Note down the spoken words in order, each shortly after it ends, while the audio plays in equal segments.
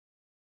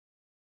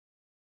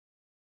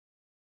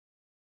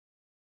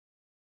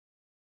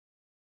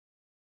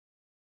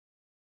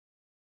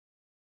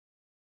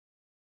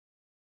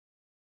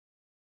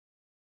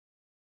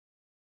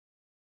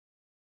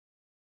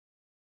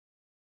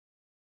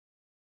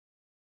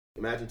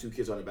imagine two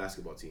kids on a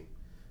basketball team,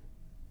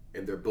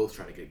 and they're both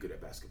trying to get good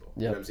at basketball.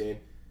 Yep. You know what I'm saying?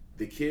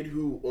 The kid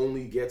who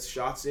only gets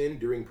shots in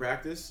during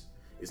practice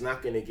is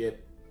not going to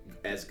get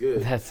as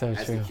good That's so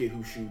as true. the kid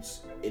who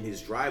shoots in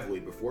his driveway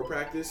before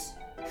practice,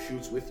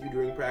 shoots with you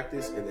during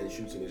practice, and then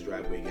shoots in his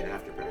driveway again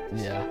after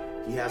practice. Yeah.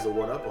 He has a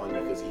one-up on you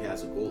because he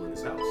has a goal in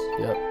his house.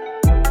 Yep.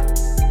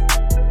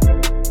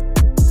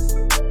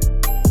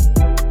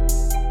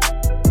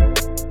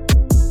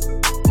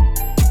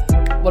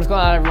 What's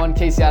going on, everyone?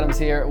 Casey Adams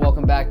here.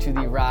 Welcome back to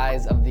the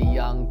Rise of the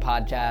Young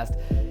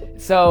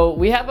podcast. So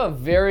we have a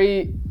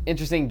very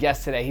interesting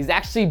guest today. He's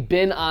actually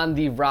been on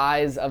the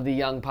Rise of the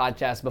Young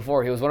podcast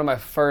before. He was one of my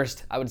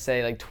first, I would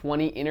say, like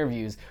 20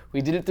 interviews.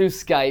 We did it through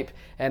Skype,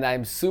 and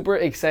I'm super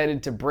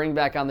excited to bring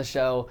back on the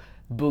show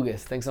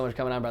Bugis. Thanks so much for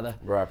coming on, brother.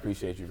 Bro, I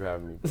appreciate you for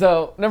having me.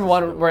 So, number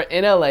one, we're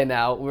in LA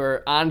now.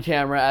 We're on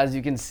camera, as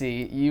you can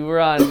see. You were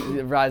on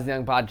the Rise of the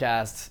Young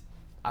podcast,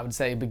 I would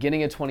say,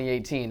 beginning of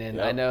 2018. And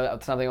Yep. I know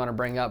that's something I want to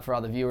bring up for all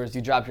the viewers.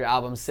 You dropped your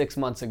album 6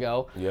 months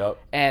ago. Yep.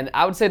 And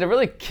I would say to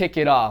really kick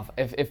it off,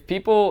 if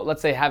people,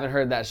 let's say, haven't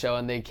heard that show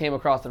and they came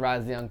across the Rise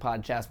of the Young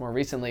podcast more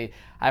recently,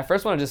 I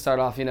first want to just start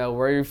off,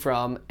 where you're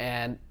from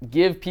and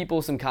give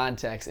people some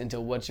context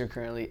into what you're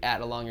currently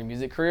at along your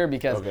music career,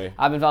 because Okay.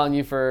 I've been following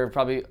you for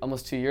probably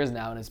almost 2 years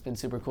now, and it's been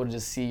super cool to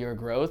just see your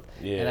growth.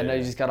 Yeah. And I know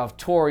you just got off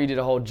tour, you did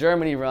a whole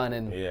Germany run,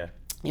 and Yeah.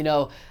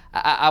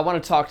 I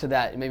want to talk to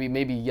that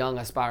maybe young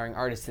aspiring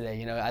artists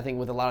today. I think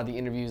with a lot of the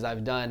interviews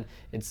I've done,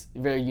 it's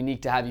very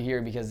unique to have you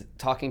here, because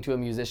talking to a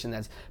musician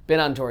that's been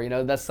on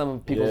tour, that's some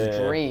of people's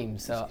Yeah.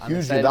 dreams. So I'm Huge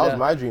excited. dream. That was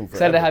my dream forever.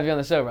 Excited to have you on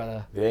the show,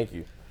 brother. Thank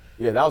you.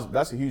 Yeah,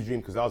 that's a huge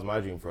dream because that was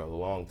my dream for a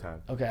long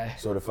time. Okay.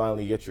 So to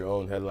finally get your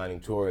own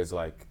headlining tour is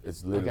like,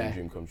 it's literally Okay. a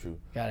dream come true.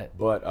 Got it.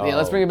 But Yeah,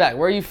 let's bring it back.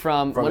 Where are you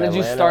from? from When did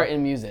you Atlanta. start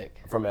in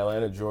music? From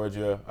Atlanta,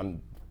 Georgia.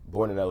 I'm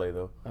born in LA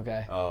though.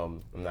 Okay.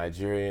 I'm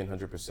Nigerian,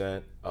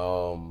 100%.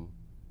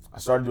 I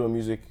started doing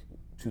music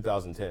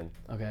 2010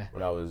 Okay.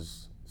 when I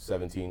was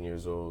 17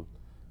 years old.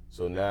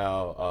 So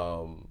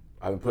now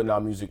I've been putting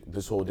out music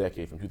this whole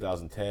decade, from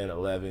 2010,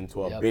 11,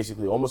 12. Yep.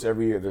 Basically, almost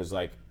every year there's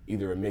like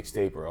either a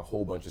mixtape or a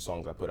whole bunch of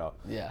songs I put out.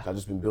 Yeah. So I've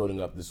just been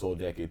building up this whole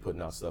decade,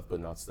 putting out stuff.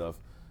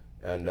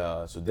 And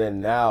so then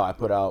now I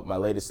put out my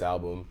latest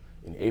album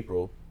in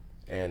April,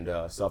 and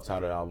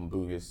self-titled album,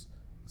 Bugis.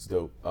 It's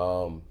dope.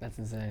 That's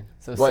insane.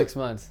 So But- 6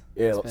 months.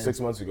 Yeah, It's like been- 6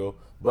 months ago,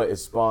 but it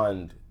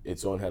spawned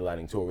its own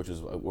headlining tour, which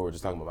is what we were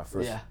just talking about, my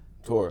first Yeah.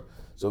 tour.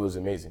 So it was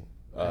amazing.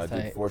 That's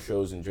Did tight. 4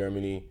 shows in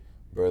Germany,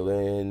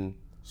 Berlin,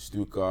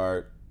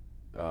 Stuttgart,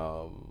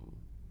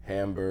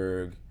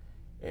 Hamburg,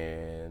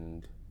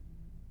 and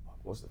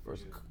what's the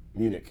first?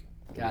 Munich.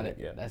 Got it.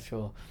 Yeah. That's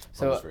cool.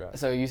 Almost forgot.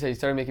 So you said you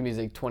started making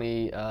music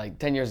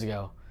 10 years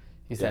ago.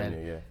 You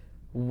said. Yeah.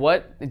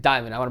 What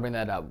Diamond? I want to bring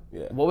that up.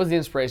 Yeah. What was the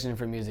inspiration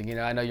for music?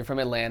 I know you're from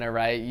Atlanta,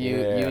 right? You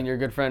Yeah. and your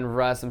good friend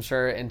Russ. I'm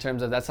sure in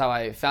terms of that's how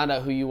I found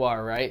out who you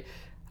are, right?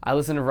 I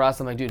listened to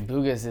Russ. I'm like, dude,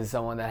 Bugis is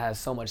someone that has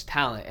so much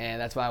talent,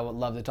 and that's why I would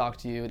love to talk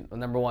to you.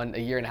 Number one, a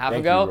year and a half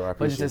Thank ago, you, bro. I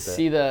but just to appreciate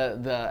see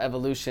the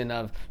evolution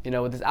of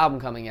with this album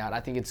coming out. I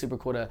think it's super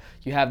cool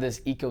you have this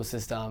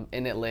ecosystem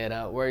in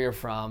Atlanta where you're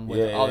from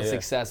with all the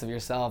success of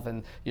yourself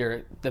and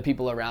the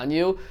people around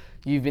you.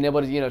 You've been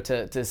able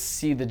to to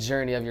see the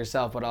journey of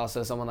yourself, but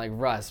also someone like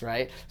Russ,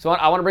 right? So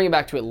I want to bring it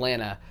back to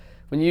Atlanta.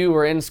 When you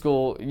were in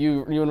school,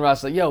 you and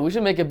Russ like, yo, we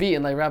should make a beat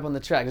and like rap on the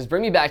track. Just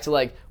bring me back to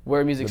like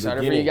where music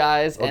started for you beginning.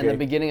 guys and the Okay.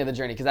 beginning of the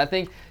journey. Because I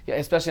think,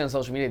 especially on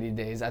social media these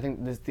days, I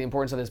think the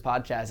importance of this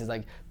podcast is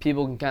like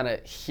people can kind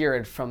of hear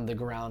it from the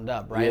ground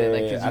up, right? Yeah, And,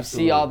 like, because you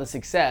absolutely. see all the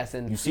success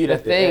and You see it the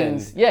at the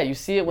things. end. Yeah, you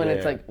see it when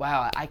it's Yeah. like,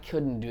 wow, I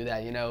couldn't do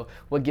that.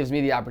 What gives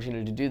me the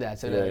opportunity to do that?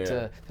 So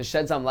to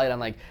shed some light on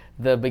like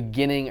the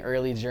beginning,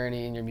 early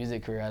journey in your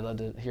music career, I'd love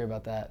to hear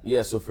about that.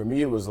 Yeah, so for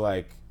me it was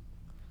like,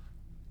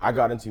 I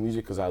got into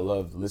music because I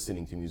loved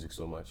listening to music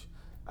so much.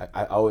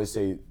 I always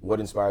say what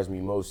inspires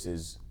me most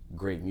is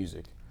great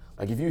music.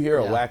 Like if you hear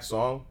a Yeah. whack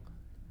song,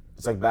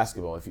 it's like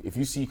basketball. If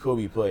you see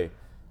Kobe play,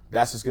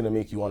 that's just gonna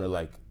make you wanna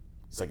like,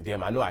 it's like,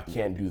 damn, I know I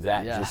can't do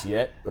that Yeah. just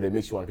yet, but it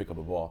makes you wanna pick up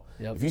a ball.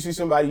 Yep. If you see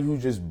somebody who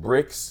just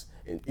bricks,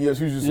 and, who's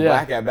just Yeah.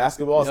 whack at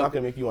basketball, it's Yep. not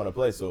gonna make you wanna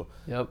play. So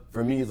Yep.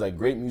 for me, it's like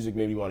great music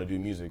made me wanna do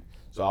music.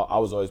 So I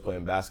was always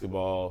playing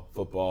basketball,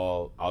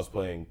 football. I was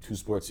playing 2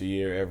 sports a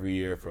year, every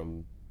year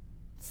from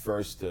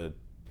first to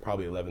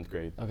probably 11th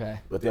grade. Okay.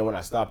 But then when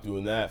I stopped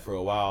doing that for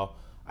a while,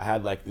 I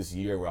had like this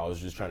year where I was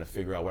just trying to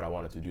figure out what I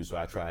wanted to do. So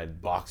I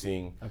tried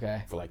boxing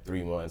Okay. for like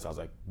 3 months. I was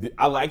like,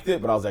 I liked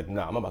it, but I was like,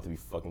 nah, I'm about to be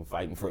fucking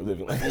fighting for a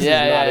living. Like, this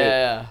Yeah, is not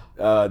yeah, it.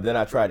 yeah. Then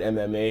I tried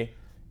MMA,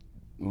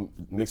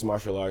 mixed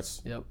martial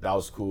arts. Yep. That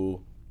was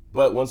cool.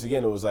 But once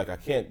again, it was like, I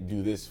can't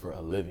do this for a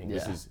living.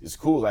 Yeah. It's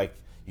cool. Like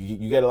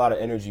you get a lot of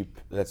energy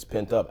that's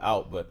pent up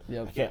out, but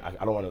Yep.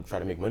 I don't want to try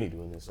to make money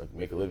doing this, like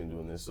make a living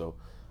doing this. So,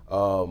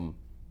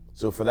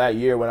 so for that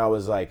year when I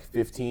was like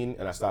 15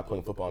 and I stopped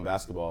playing football and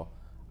basketball,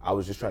 I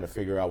was just trying to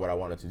figure out what I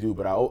wanted to do.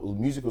 But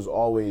music was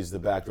always the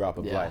backdrop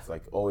of Yeah. life,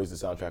 like always the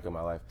soundtrack of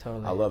my life.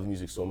 Totally. I love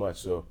music so much.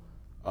 So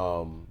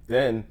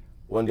then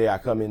one day I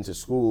come into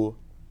school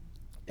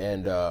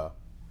and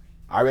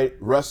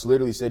Russ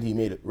literally said he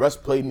made it. Russ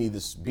played me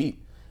this beat,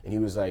 and he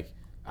was like,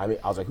 I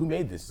was like, who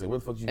made this? He's like, where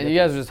the fuck did you? And get you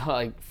guys this? were just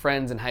like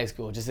friends in high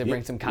school, just to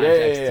bring some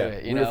context to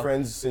it. You we know, were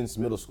friends since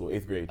middle school,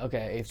 8th grade.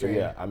 Okay, 8th So grade.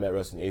 yeah, I met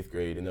Russ in 8th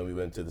grade, and then we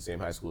went to the same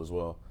high school as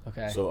well.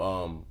 Okay.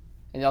 So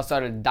and y'all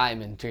started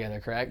Diamond together,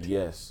 correct?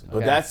 yes, but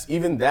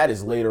Okay. that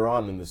is later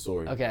on in the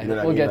story. Okay, You know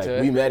what we'll I mean? get to Like,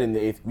 it. we met in the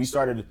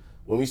 8th.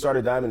 When we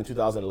started Diamond in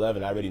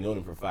 2011. I already known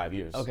him for 5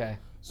 years. Okay.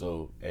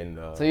 So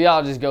So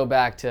y'all just go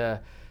back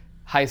to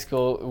high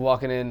school,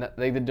 walking in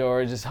like the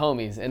door, just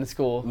homies in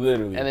school.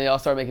 Literally. And then y'all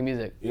start making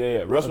music.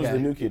 yeah. Russ was Okay. the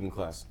new kid in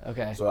class.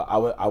 Okay. So I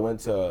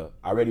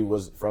already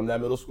was from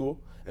that middle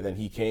school, and then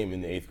he came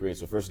in the 8th grade.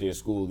 So first day of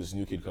school, this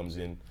new kid comes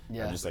in.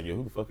 Yeah. I'm just like, yo,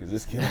 who the fuck is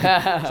this kid?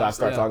 So I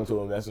start Yeah. talking to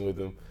him, messing with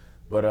him.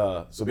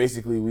 But so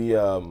basically we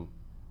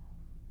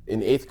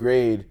in 8th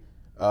grade,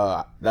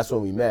 that's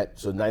when we met.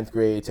 So 9th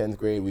grade, 10th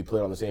grade, we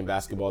played on the same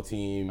basketball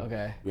team.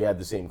 Okay. We had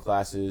the same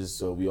classes,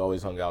 so we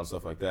always hung out and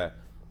stuff like that.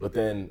 But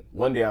then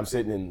one day I'm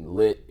sitting in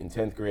lit in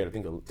 10th grade, I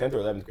think 10th or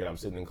 11th grade, I'm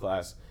sitting in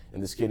class,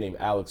 and this kid named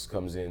Alex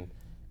comes in,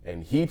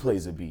 and he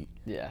plays a beat.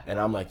 Yeah. And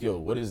I'm like, yo,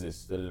 what is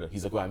this? Da, da, da.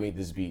 He's like, well, I made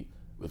this beat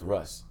with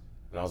Russ.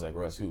 And I was like,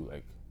 Russ who?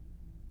 Like,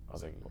 I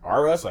was like,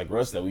 our Russ? Like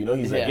Russ that we know?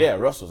 He's like, Yeah. yeah,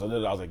 Russell.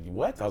 I was like,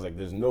 what? I was like,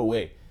 there's no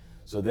way.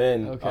 So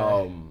then,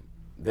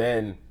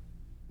 then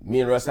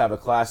me and Russ have a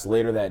class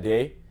later that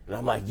day, and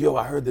I'm like, yo,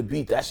 I heard the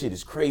beat. That shit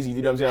is crazy.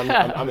 You know what I'm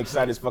saying? I'm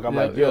excited as fuck. I'm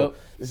like, yo,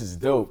 this is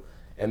dope.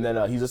 And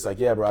then he's just like,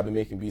 yeah, bro, I've been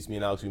making beats. Me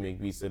and Alex, we make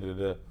beats. Da, da,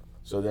 da.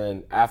 So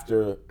then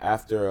after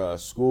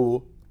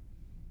school,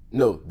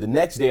 no, the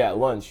next day at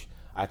lunch,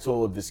 I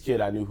told this kid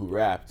I knew who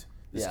rapped,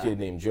 this Yeah. kid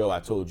named Joe. I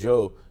told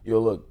Joe, yo,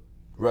 look,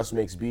 Russ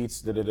makes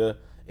beats, da da da,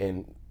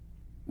 and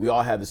we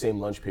all had the same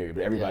lunch period,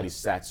 but everybody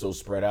sat so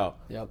spread out.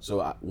 Yep.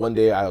 So one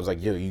day I was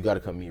like, yo, you got to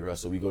come meet Russ.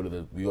 So we go to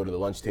the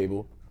lunch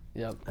table.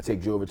 Yep. I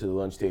take Joe over to the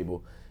lunch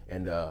table,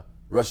 and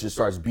Russ just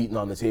starts beating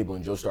on the table,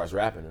 and Joe starts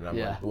rapping, and I'm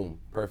Yeah. like, boom,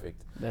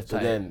 perfect. That's so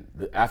tight. then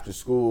after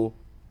school,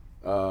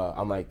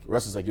 I'm like,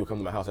 Russ is like, you'll come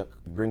to my house,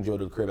 bring Joe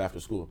to the crib after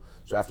school.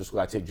 So after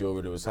school, I take Joe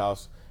over to his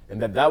house,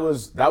 and that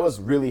was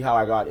really how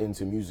I got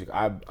into music.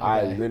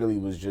 I literally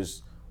was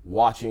just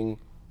watching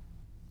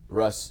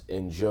Russ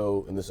and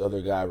Joe and this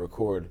other guy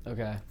record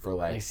for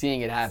like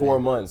seeing it happen. 4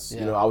 months.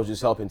 Yeah. You know, I was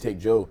just helping take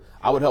Joe.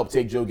 I would help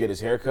take Joe get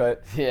his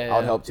haircut. Yeah, I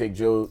would yeah. help take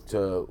Joe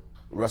to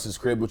Russ's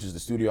crib, which is the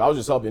studio. I was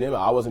just helping him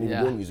out. I wasn't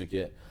even doing music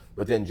yet.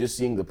 But then just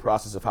seeing the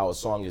process of how a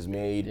song is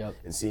made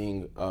and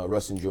seeing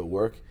Russ and Joe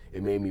work,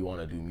 it made me want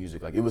to do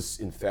music. Like, it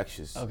was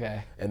infectious.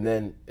 Okay. And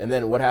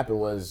then what happened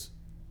was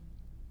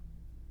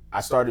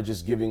I started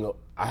just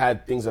I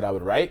had things that I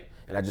would write,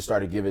 and I just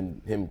started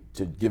giving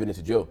it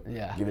to Joe.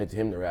 Yeah. Giving it to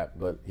him to rap.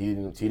 But he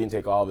didn't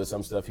take all of it.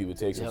 Some stuff he would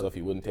take, some stuff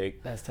he wouldn't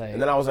take. That's tight.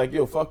 And then I was like,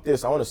 yo, fuck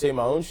this. I want to say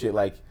my own shit.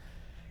 Like,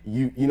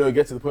 you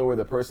get to the point where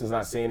the person's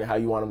not saying it how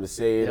you want them to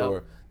say it,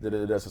 or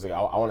da-da-da-da. So it's like,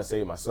 I want to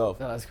say it myself.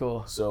 No, that's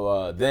cool.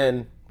 So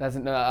then...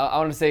 I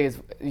want to say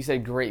you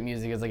said great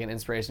music is like an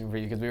inspiration for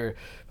you, because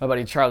my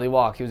buddy Charlie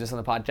Walk, he was just on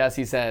the podcast.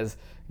 He says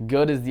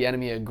good is the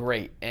enemy of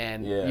great,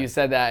 and you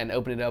said that and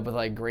opened it up with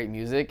like great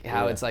music.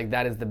 How it's like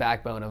that is the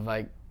backbone of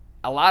like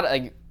a lot of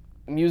like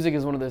music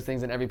is one of those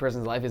things in every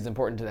person's life is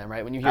important to them,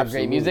 right? When you hear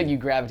great music, you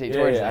gravitate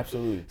towards it.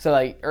 Absolutely. So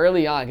like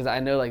early on, because I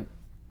know like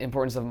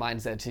importance of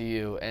mindset to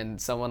you, and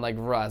someone like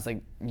Russ,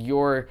 like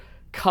your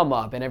come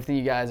up and everything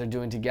you guys are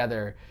doing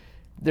together,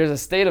 there's a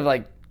state of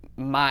like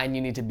mind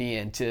you need to be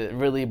in to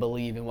really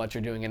believe in what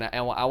you're doing. And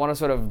I want to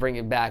sort of bring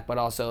it back, but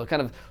also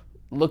kind of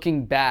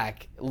looking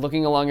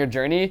along your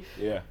journey.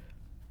 Yeah.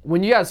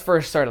 When you guys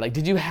first started, like,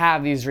 did you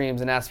have these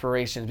dreams and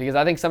aspirations? Because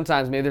I think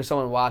sometimes maybe there's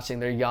someone watching,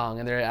 they're young,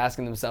 and they're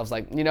asking themselves,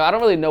 like, you know, I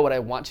don't really know what I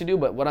want to do,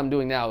 but what I'm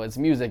doing now, it's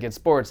music, it's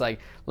sports. Like,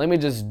 let me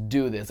just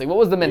do this. Like, what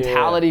was the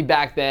mentality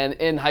back then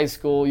in high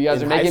school? You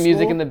guys are making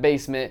music in the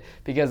basement,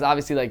 because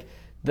obviously, like,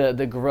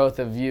 the growth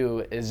of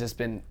you has just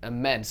been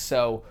immense.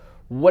 So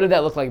what did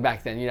that look like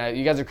back then? You know,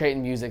 you guys are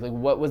creating music. Like,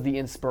 what was the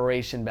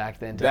inspiration back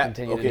then to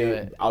continue to do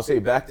it? I'll say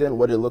back then,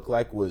 what it looked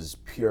like was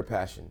pure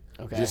passion.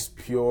 Okay. Just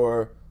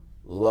pure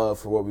love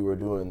for what we were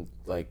doing.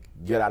 Like,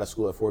 get out of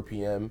school at 4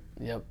 p.m.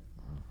 Yep.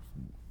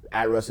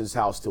 At Russ's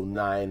house till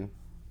 9.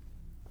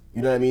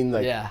 You know what I mean?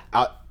 Like, Yeah.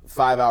 out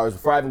 5 hours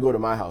before I even go to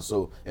my house.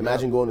 So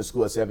imagine going to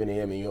school at 7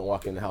 a.m. and you don't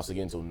walk in the house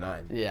again till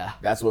 9. Yeah.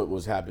 That's what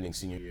was happening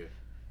senior year.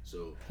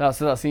 So that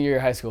was senior year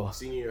of high school.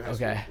 Senior year of high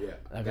Okay. school.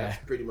 Yeah. Okay.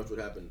 That's pretty much what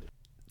happened.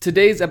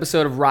 Today's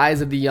episode of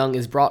Rise of the Young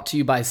is brought to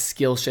you by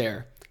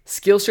Skillshare.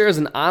 Skillshare is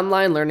an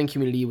online learning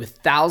community with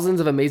thousands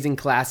of amazing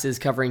classes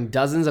covering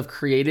dozens of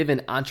creative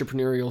and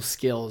entrepreneurial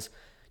skills.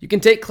 You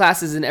can take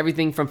classes in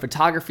everything from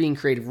photography and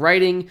creative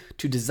writing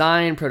to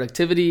design,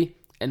 productivity,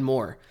 and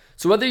more.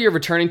 So whether you're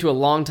returning to a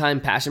long-time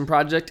passion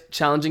project,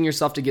 challenging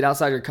yourself to get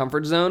outside your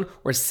comfort zone,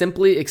 or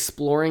simply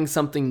exploring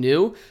something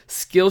new,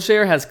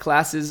 Skillshare has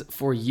classes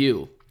for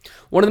you.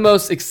 One of the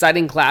most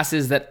exciting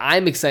classes that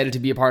I'm excited to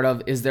be a part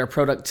of is their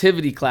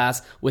productivity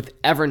class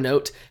with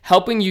Evernote,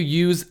 helping you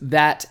use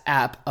that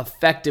app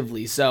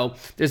effectively. So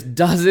there's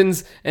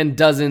dozens and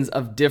dozens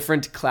of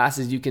different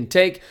classes you can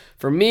take.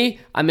 For me,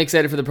 I'm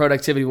excited for the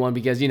productivity one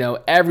because,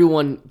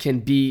 everyone can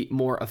be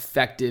more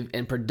effective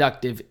and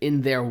productive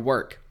in their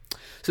work.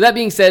 So that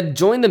being said,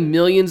 join the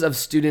millions of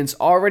students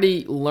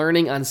already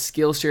learning on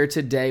Skillshare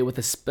today with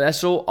a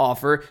special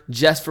offer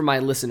just for my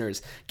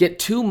listeners. Get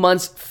 2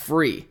 months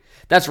free.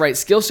 That's right,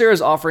 Skillshare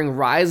is offering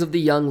Rise of the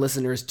Young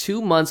listeners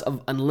 2 months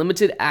of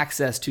unlimited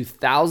access to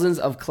thousands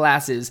of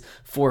classes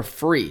for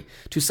free.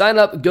 To sign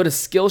up, go to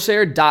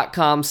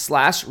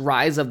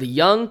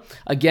Skillshare.com/riseoftheyoung.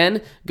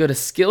 Again, go to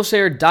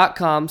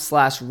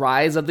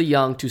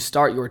Skillshare.com/riseoftheyoung to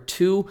start your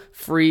 2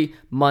 free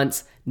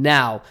months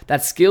now.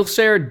 That's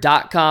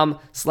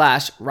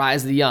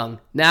Skillshare.com/riseoftheyoung.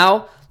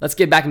 Now, let's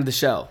get back into the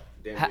show.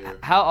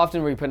 How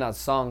often were you putting out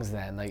songs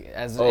then? Like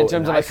in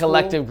terms of a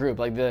collective group,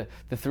 like the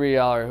three of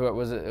y'all, or who it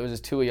was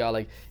just two of y'all,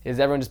 like is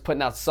everyone just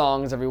putting out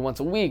songs every once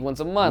a week, once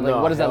a month?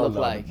 Like what does that look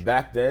like?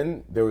 Back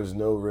then there was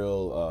no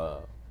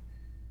real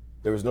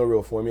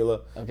formula.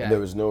 Okay. And there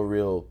was no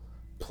real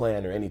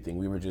plan or anything.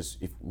 We were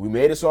just, if we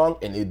made a song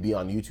and it'd be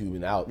on YouTube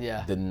and out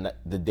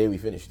the day we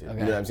finished it. Okay.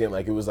 You know what I'm saying?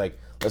 Like it was like,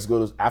 let's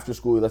go to after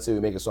school, let's say we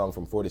make a song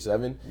from 4 to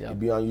 7, it'd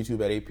be on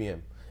YouTube at 8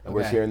 p.m. And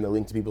we're sharing the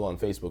link to people on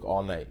Facebook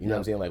all night. You know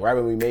what I'm saying? Like right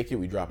when we make it,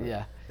 we drop it.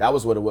 Yeah. That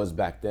was what it was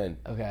back then.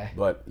 Okay.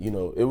 But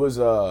it was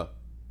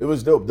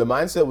dope. The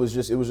mindset was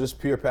just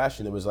pure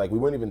passion. It was like we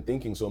weren't even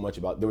thinking so much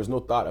about, there was no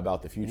thought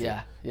about the future.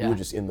 Yeah. We were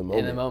just in the moment.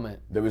 In the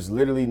moment. There was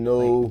literally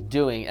no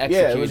executing.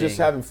 Yeah, it was just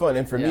having fun.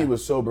 And for me it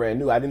was so brand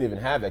new. I didn't even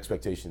have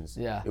expectations.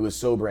 Yeah. It was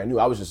so brand new.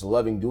 I was just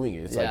loving doing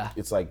it.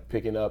 It's like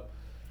picking up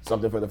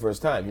something for the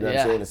first time. You know what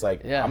I'm saying? It's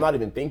like I'm not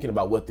even thinking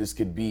about what this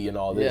could be and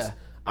all this. Yeah.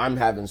 I'm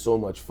having so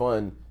much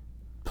fun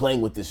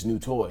playing with this new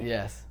toy.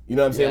 Yes. You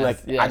know what I'm saying?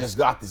 Yes. Like I just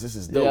got this. This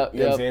is dope.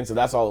 You know what I'm saying? So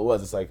that's all it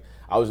was. It's like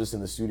I was just in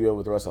the studio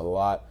with Russ a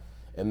lot.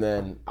 And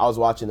then I was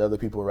watching other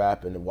people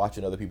rap and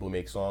watching other people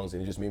make songs,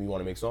 and it just made me want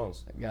to make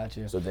songs. Got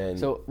you. So then I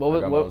got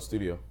my own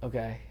studio.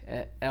 Okay.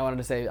 And I wanted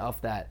to say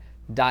off that,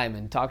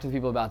 Diamond, talk to the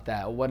people about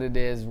that, what it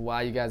is,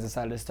 why you guys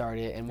decided to start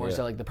it, and more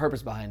so like the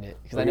purpose behind it.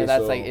 Because I know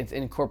that's like it's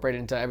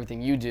incorporated into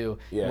everything you do,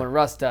 when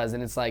Russ does,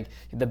 and it's like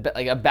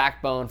like a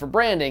backbone for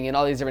branding and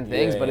all these different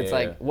things. But it's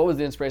like, what was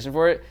the inspiration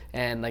for it,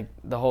 and like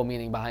the whole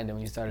meaning behind it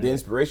when you started? The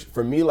inspiration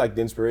for me, like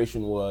the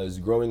inspiration was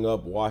growing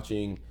up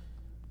watching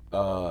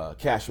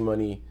Cash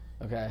Money,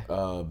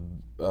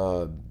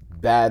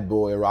 Bad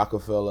Boy,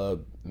 Rockefeller,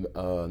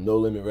 No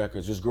Limit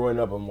Records. Just growing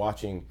up and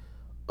watching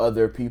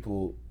other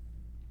people.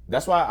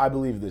 That's why I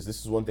believe this.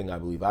 This is one thing I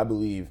believe. I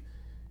believe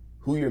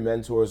who your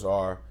mentors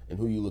are and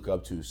who you look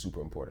up to is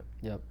super important.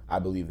 Yep. I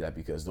believe that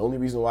because the only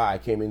reason why I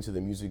came into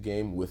the music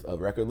game with a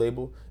record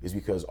label is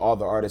because all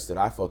the artists that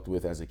I fucked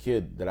with as a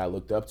kid that I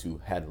looked up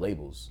to had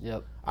labels.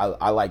 Yep.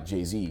 I liked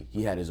Jay-Z.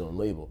 He had his own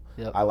label.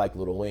 Yep. I liked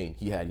Lil Wayne.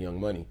 He had Young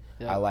Money.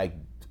 Yep.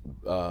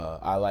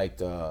 I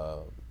liked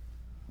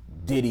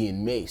Diddy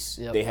and Mace.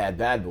 Yep. They had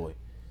Bad Boy.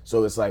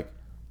 So it's like,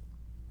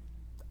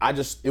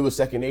 it was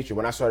second nature.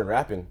 When I started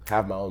rapping,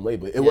 have my own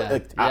label.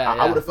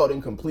 I would have felt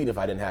incomplete if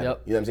I didn't have it. You know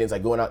what I'm saying?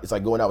 It's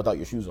like going out without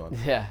your shoes on.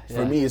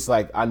 For me, it's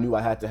like I knew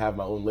I had to have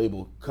my own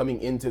label. Coming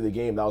into the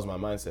game, that was my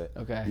mindset.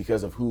 Okay.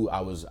 Because of who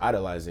I was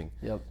idolizing.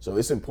 Yep. So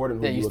it's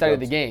important who you you look studied up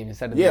the to. game. You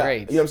studied the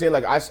grades. You know what I'm saying?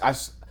 Like I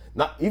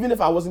not even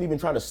if I wasn't even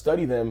trying to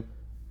study them,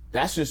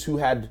 that's just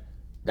who I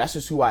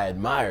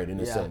admired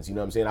in a sense. You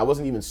know what I'm saying? I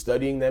wasn't even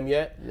studying them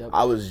yet. Yep.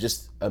 I was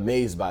just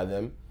amazed by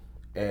them,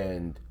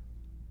 and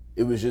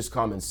it was just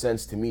common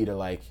sense to me to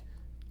like,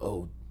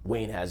 oh,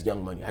 Wayne has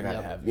Young Money. I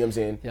gotta have. You know what I'm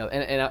saying? Yeah,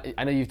 and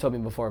I know you've told me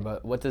before,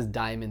 but what does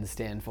Diamond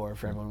stand for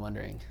everyone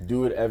wondering?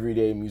 Do it every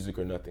day, music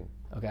or nothing.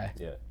 Okay.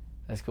 Yeah.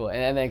 That's cool.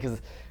 And then,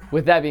 because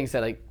with that being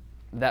said, like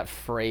that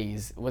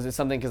phrase, was it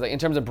something? Because like in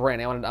terms of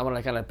branding, I want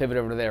to kind of pivot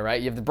over to there,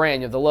 right? You have the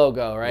brand, you have the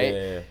logo, right?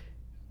 Yeah.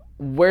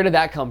 Where did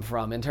that come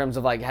from in terms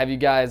of like, have you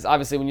guys,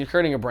 obviously when you're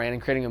creating a brand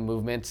and creating a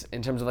movement,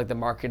 in terms of like the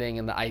marketing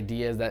and the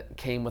ideas that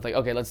came with like,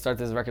 okay, let's start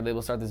this record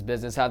label, start this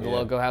business, have the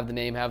logo, have the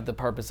name, have the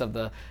purpose of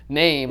the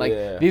name.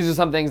 Like these are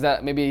some things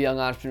that maybe a young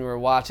entrepreneur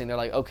watching, they're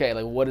like, okay,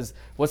 like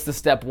what's the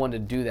step one to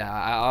do that?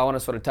 I want to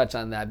sort of touch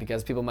on that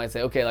because people might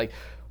say, okay, like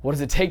what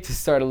does it take to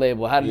start a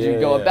label? How did you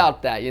go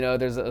about that? You know,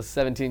 there's a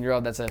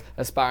 17-year-old that's an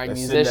aspiring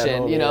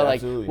musician. You know, like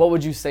absolutely. What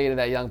would you say to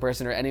that young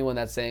person or anyone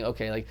that's saying,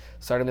 okay, like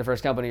starting their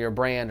first company or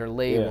brand or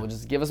label?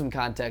 Just give us some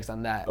context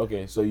on that.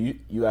 Okay, so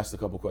you asked a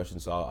couple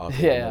questions, so I'll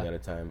take them one at a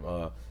time.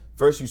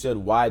 First, you said,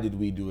 why did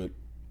we do it?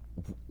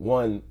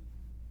 One,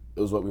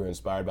 it was what we were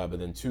inspired by, but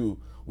then two,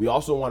 we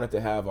also wanted to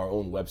have our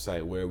own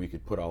website where we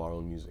could put all our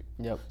own music.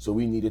 Yep. So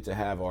we needed to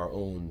have our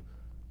own,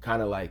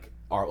 kind of like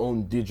our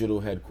own digital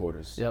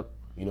headquarters. Yep.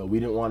 You know, we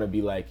didn't want to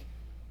be like,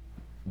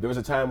 there was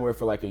a time where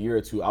for like a year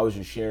or two, I was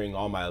just sharing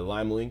all my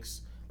Lime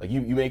links. Like I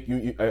don't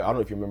know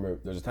if you remember,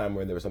 there's a time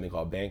where there was something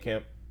called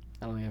Bandcamp.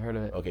 I don't think I've heard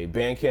of it. Okay,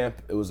 Bandcamp,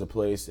 it was a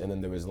place, and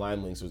then there was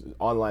Lime links. It was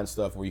online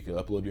stuff where you could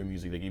upload your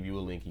music. They give you a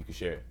link, you could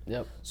share it.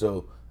 Yep.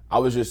 So I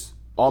was just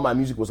all my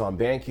music was on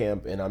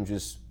Bandcamp, and I'm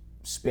just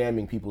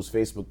spamming people's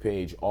Facebook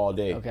page all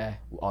day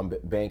on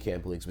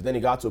Bandcamp links. But then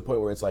it got to a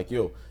point where it's like,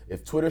 yo,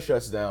 if Twitter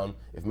shuts down,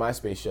 if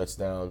MySpace shuts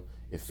down,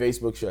 if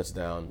Facebook shuts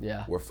down,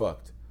 we're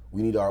fucked.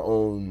 We need our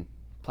own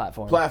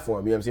platform. You know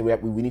what I'm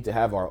saying? We need to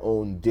have our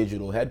own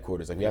digital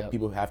headquarters. Like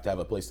people have to have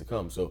a place to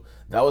come. So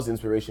that was the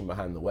inspiration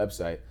behind the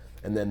website.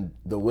 And then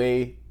the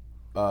way,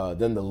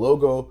 then the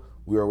logo,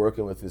 we were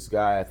working with this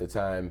guy at the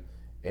time,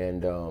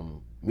 and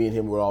me and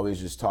him would always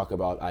just talk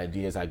about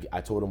ideas.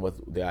 I told him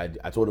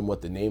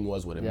what the name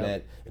was, what it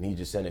meant, and he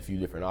just sent a few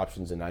different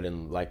options, and I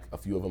didn't like a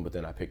few of them, but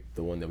then I picked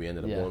the one that we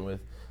ended up going with.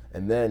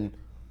 And then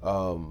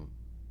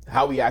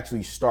how we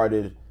actually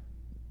started,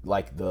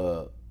 like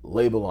the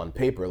label on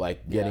paper,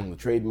 like getting the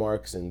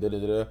trademarks and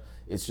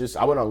it's just,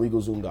 I went on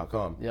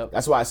LegalZoom.com.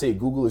 That's why I say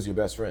Google is your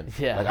best friend.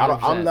 Like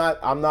I'm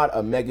not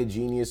a mega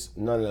genius,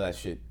 none of that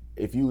shit.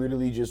 If you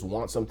literally just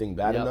want something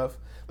bad enough,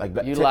 like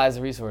utilize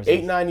the resources.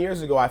 8-9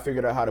 years ago, I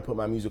figured out how to put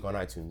my music on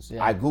iTunes.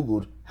 I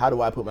Googled, how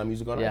do I put my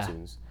music on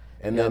iTunes?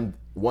 And then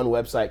one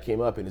website came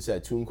up and it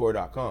said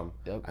TuneCore.com.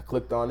 I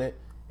clicked on it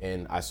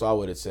and I saw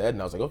what it said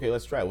and I was like, okay,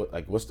 let's try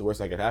it. What's the worst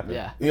that could happen? You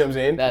know what I'm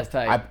saying? That's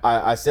tight.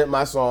 I sent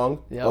my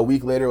song. A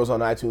week later, it was on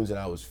iTunes and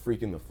I was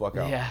freaking the fuck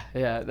out.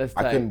 That's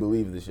tight. I couldn't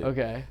believe this shit.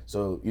 Okay.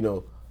 So, you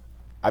know,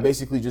 I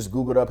basically just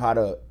Googled up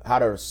how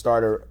to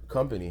start a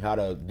company, how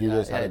to do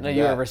this, how to do that.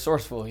 You were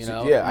resourced, you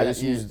know. I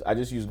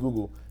just used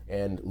Google,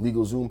 and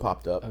LegalZoom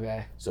popped up.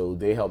 So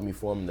they helped me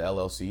form the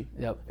LLC.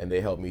 And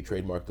they helped me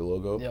trademark the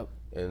logo.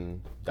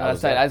 And that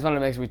was tight. I just wanted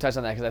to make sure we touch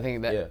on that because I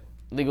think that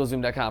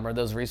LegalZoom.com are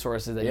those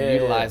resources that you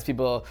utilize.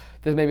 People,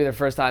 this may be their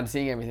first time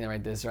seeing everything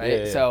like this,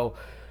 right? So,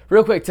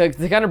 real quick, to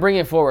kind of bring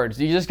it forward,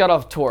 you just got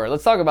off tour.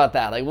 Let's talk about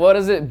that. Like, what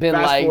has it been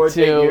like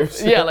to?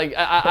 Like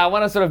I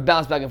want to sort of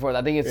bounce back and forth.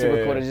 I think it's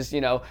super cool to just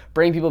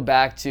bring people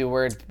back to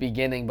where it's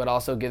beginning, but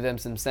also give them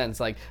some sense.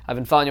 Like I've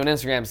been following you on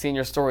Instagram, seeing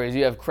your stories.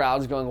 You have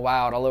crowds going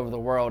wild all over the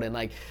world, and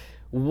like,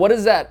 what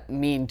does that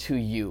mean to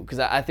you? Because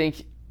I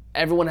think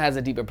everyone has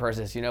a deeper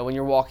purpose. You know, when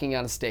you're walking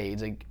on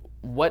stage, like,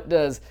 what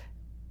does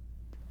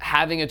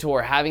having a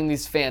tour, having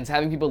these fans,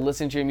 having people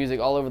listen to your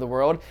music all over the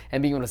world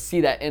and being able to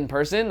see that in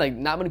person, like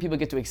not many people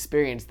get to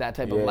experience that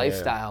type of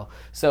lifestyle.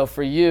 So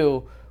for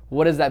you,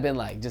 what has that been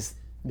like? Just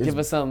give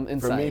us some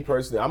insight. For me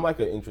personally, I'm like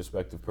an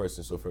introspective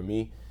person. So for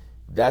me,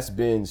 that's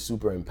been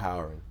super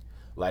empowering.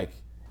 Like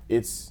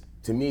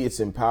to me, it's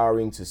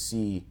empowering to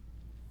see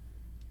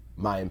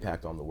my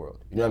impact on the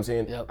world. You know what I'm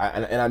saying?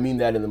 And I mean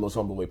that in the most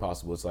humble way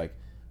possible. It's like,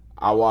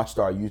 I watched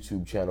our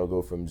YouTube channel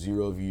go from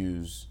 0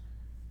 views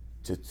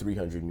to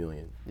 300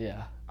 million.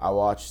 I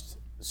watched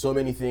so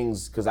many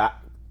things because I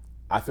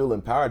feel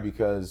empowered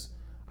because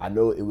I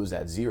know it was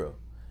at 0,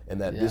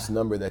 and that this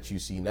number that you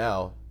see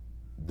now,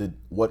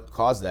 what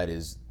caused that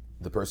is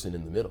the person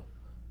in the middle.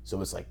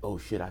 So it's like, oh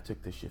shit,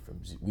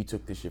 we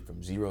took this shit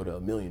from 0 to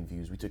 1 million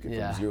views. We took it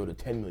from 0 to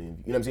 10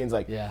 million. You know what I'm saying? It's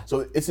like,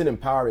 so it's an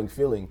empowering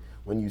feeling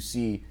when you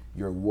see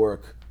your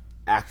work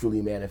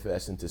actually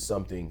manifest into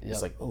something.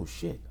 It's like, oh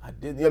shit, I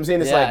did. You know what I'm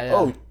saying? It's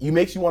oh, it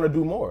makes you want to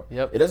do more.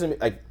 It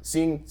doesn't, like,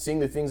 seeing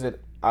the things that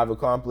I've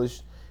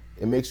accomplished,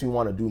 it makes me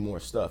want to do more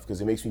stuff because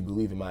it makes me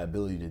believe in my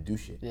ability to do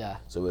shit.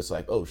 So it's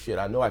like, oh shit,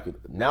 I know I could.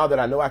 Now that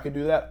I know I could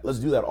do that, let's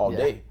do that all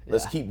day.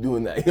 Let's keep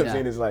doing that. You know what I'm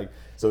saying? It's like,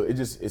 so it's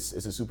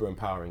a super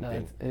empowering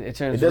thing. It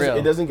turns real.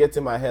 It doesn't get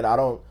to my head. I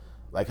don't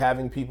like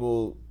having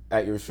people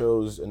at your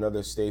shows in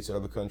other states and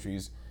other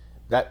countries.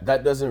 That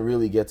doesn't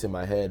really get to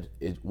my head.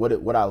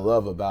 What I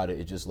love about it,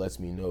 it just lets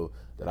me know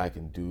that I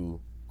can do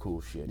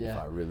cool shit if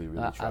I really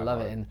try. I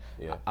love it, and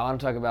I want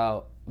to talk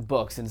about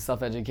books and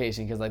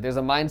self-education because like there's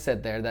a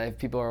mindset there that if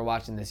people are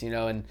watching this,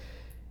 and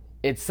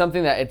it's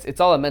something that it's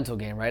all a mental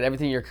game, right?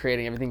 Everything you're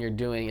creating, everything you're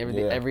doing,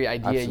 every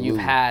idea you've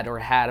had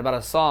about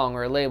a song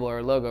or a label or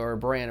a logo or a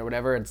brand or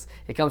whatever,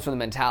 it comes from the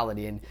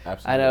mentality. And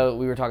I know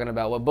we were talking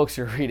about what books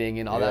you're reading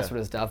and all that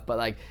sort of stuff, but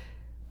like,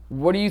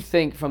 what do you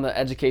think from the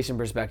education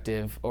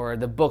perspective or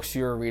the books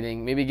you're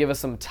reading? Maybe give us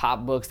some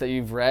top books that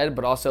you've read,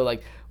 but also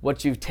like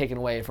what you've taken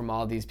away from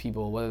all these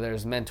people, whether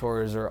there's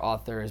mentors or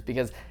authors,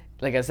 because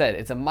like I said,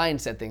 it's a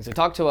mindset thing. So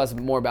talk to us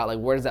more about like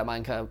where does that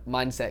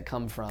mindset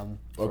come from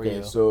for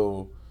you?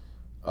 So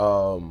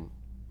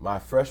my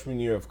freshman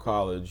year of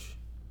college,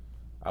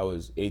 I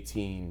was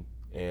 18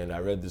 and I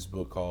read this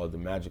book called The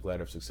Magic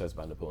Ladder of Success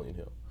by Napoleon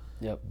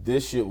Hill.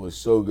 This shit was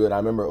so good. I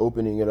remember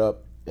opening it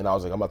up and I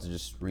was like, I'm about to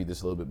just read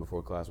this a little bit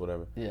before class,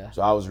 whatever.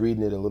 So I was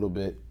reading it a little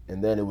bit,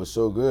 and then it was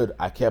so good,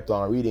 I kept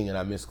on reading, and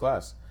I missed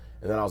class.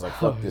 And then I was like,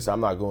 fuck this,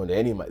 I'm not going to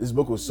any of my... This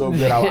book was so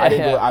good, I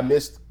didn't go. I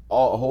missed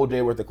a whole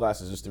day worth of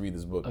classes just to read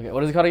this book. Okay,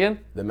 what is it called again?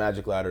 The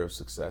Magic Ladder of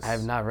Success. I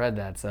have not read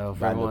that, so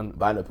for everyone...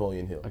 By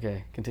Napoleon Hill.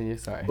 Okay, continue,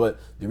 sorry. But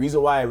the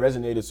reason why it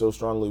resonated so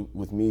strongly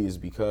with me is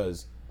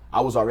because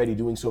I was already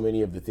doing so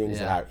many of the things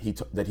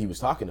that he was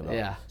talking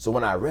about. So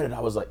when I read it,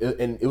 I was like...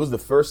 And it was the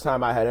first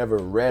time I had ever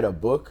read a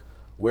book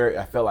where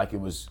I felt like it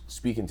was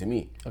speaking to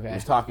me. It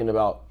was talking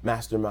about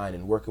mastermind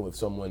and working with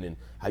someone and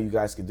how you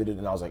guys could do it.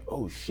 And I was like,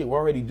 oh shit, we're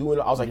already doing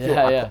it. I was like,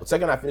 the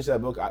second I finished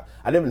that book, I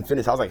didn't even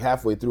finish. I was like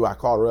halfway through. I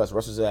called Russ.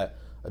 Russ was at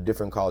a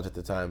different college at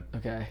the time.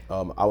 Okay.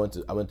 I went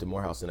to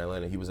Morehouse in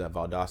Atlanta. He was at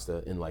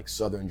Valdosta in like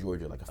southern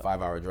Georgia, like a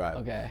 5-hour drive.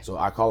 Okay. So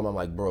I call him. I'm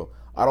like, bro,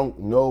 I don't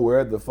know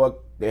where the fuck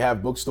they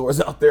have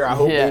bookstores out there. I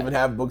hope they even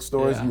have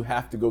bookstores. Yeah. You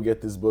have to go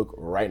get this book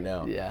right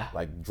now. Yeah.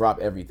 Like drop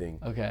everything.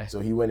 Okay.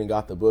 So he went and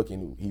got the book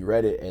and he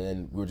read it, and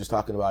then we were just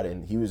talking about it,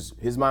 and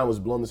his mind was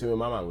blown the same way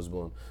my mind was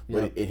blown.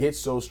 But it hit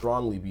so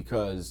strongly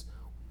because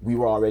we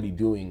were already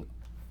doing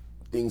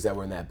things that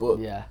were in that book.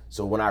 Yeah.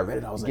 So when I read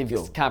it, I was like,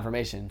 yo,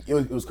 confirmation.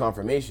 it was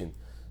confirmation.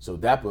 So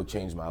that book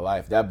changed my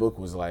life. That book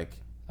was like,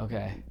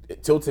 okay.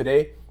 Till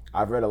today,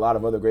 I've read a lot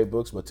of other great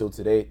books, but till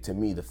today, to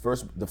me, the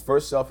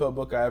first self-help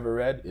book I ever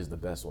read is the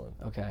best one.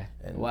 Okay.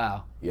 And,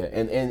 wow. Yeah,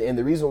 and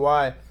the reason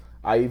why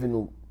I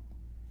even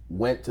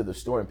went to the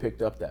store and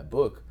picked up that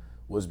book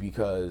was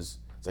because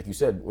it's like you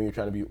said, when you're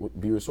trying to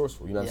be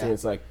resourceful. You know what I'm saying?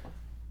 It's like,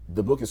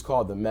 the book is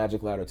called The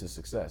Magic Ladder to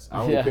Success. I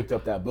only picked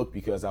up that book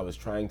because I was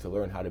trying to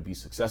learn how to be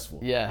successful.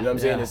 Yeah. You know what I'm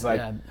saying? It's like,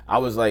 I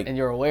was like... And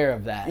you're aware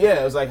of that. Yeah,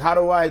 it was like, how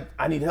do I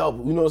need help.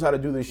 Who knows how to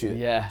do this shit?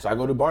 Yeah. So I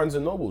go to Barnes &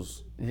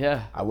 Nobles.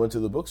 Yeah. I went to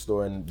the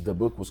bookstore and the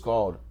book was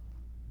called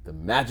The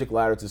Magic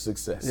Ladder to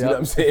Success. You know what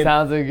I'm saying?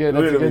 Sounds good.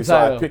 That's a good title.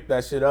 So I picked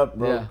that shit up,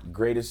 bro. Yeah.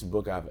 Greatest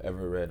book I've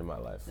ever read in my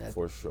life,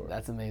 for sure.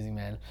 That's amazing,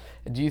 man.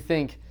 Do you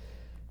think,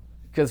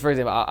 because for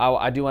example,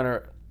 I do want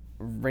to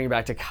bring it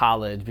back to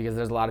college, because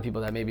there's a lot of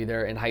people that maybe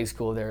they're in high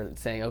school, they're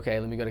saying, okay,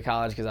 let me go to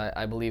college because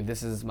I believe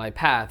this is my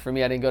path. For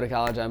me, I didn't go to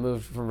college. I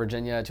moved from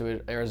Virginia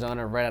to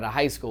Arizona right out of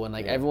high school, and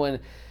like everyone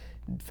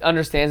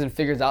understands and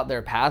figures out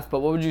their path.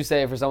 But what would you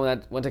say for someone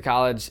that went to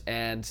college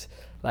and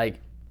like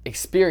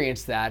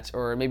experienced that,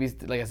 or maybe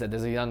like I said,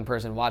 there's a young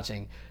person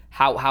watching,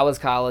 how is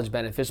college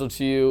beneficial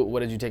to you? What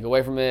did you take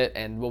away from it,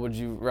 and what would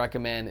you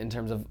recommend in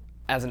terms of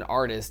as an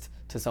artist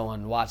to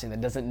someone watching that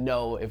doesn't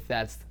know if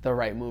that's the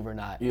right move or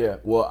not? Yeah,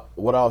 well,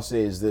 what I'll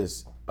say is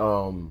this.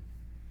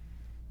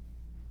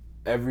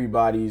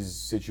 Everybody's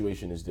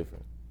situation is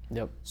different.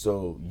 Yep.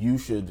 So you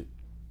should,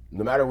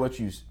 no matter what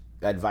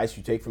advice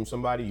you take from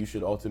somebody, you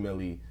should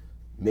ultimately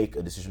make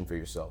a decision for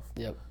yourself.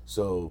 Yep.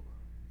 So,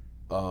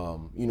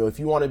 if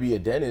you want to be a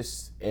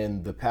dentist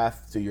and the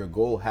path to your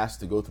goal has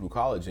to go through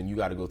college, then you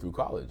got to go through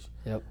college.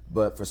 Yep.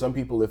 But for some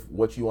people, if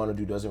what you want to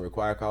do doesn't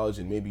require college,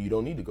 and maybe you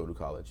don't need to go to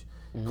college.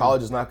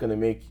 College is not going to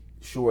make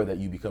sure that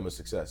you become a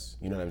success.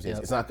 You know what I'm saying?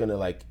 Yep. It's not going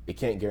to it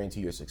can't guarantee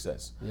your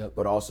success. Yep.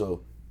 But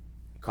also,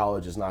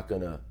 college is not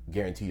going to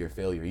guarantee your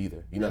failure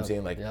either. You know what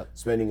I'm saying?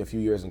 Spending a few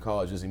years in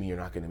college doesn't mean you're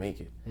not going to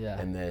make it. Yeah.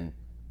 And then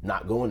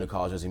not going to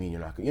college doesn't mean you're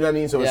not going to, you know what I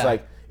mean? So it's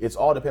like, it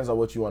all depends on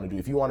what you want to do.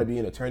 If you want to be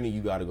an attorney,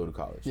 you got to go to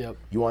college. Yep.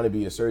 You want to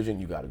be a surgeon,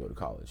 you got to go to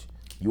college.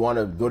 You want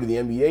to go to the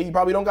NBA, you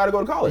probably don't got to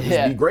go to college.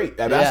 Just be great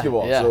at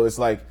basketball. So it's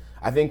like,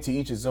 I think to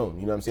each his own.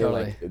 You know what I'm saying?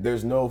 Totally. Like,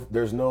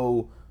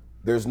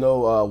 there's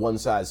no one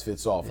size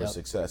fits all for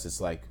success. It's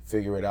like,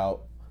 figure it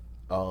out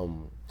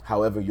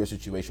however your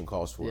situation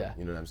calls for it.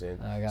 You know what I'm saying?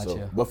 I got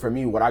you. But for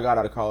me, what I got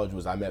out of college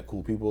was I met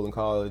cool people in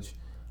college.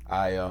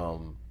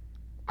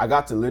 I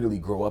got to literally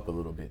grow up a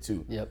little bit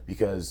too. Yep.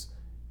 Because,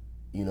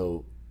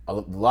 a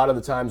lot of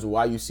the times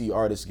why you see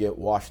artists get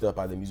washed up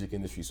by the music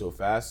industry so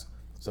fast,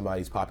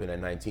 somebody's popping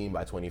at 19,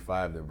 by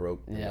 25 they're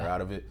broke and they're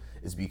out of it,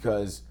 is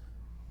because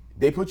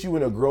they put you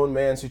in a grown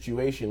man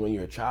situation when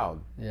you're a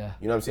child. Yeah.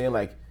 You know what I'm saying?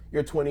 Like,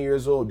 you're 20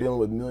 years old dealing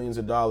with millions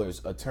of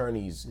dollars,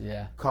 attorneys,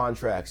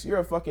 contracts. You're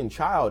a fucking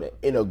child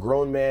in a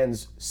grown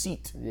man's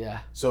seat. Yeah.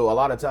 So a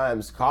lot of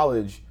times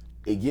college,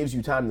 it gives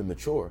you time to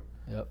mature.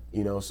 Yep.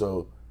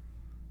 So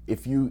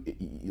if you,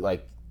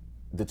 like,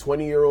 the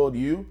 20-year-old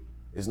you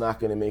is not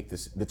going to make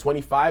this, the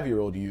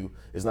 25-year-old you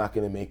is not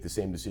going to make the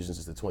same decisions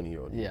as the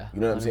 20-year-old you. Yeah. You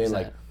know what I'm saying?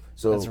 Like,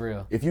 so that's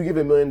real. If you give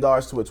 $1 million to a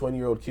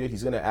 20-year-old kid,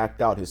 he's going to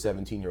act out his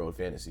 17-year-old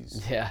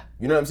fantasies. Yeah.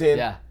 You know what I'm saying?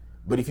 Yeah.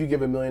 But if you give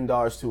 $1 million to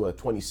a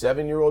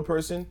 27-year-old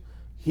person,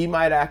 he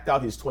might act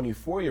out his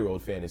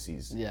 24-year-old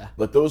fantasies. Yeah.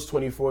 But those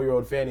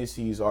 24-year-old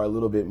fantasies are a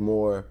little bit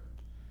more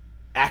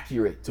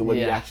accurate to what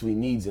he actually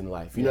needs in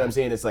life. You know what I'm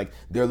saying? It's like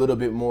they're a little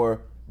bit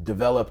more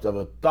developed of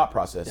a thought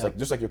process. Like,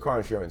 just like your car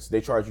insurance, they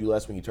charge you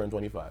less when you turn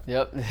 25.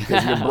 Yep.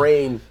 Because your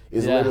brain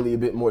is literally a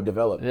bit more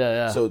developed.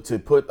 So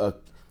to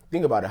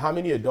think about it, how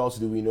many adults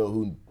do we know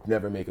who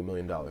never make $1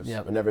 million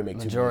or never make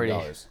 $2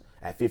 million?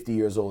 At 50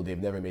 years old,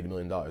 they've never made $1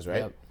 million, right?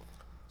 Yep.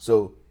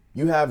 So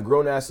you have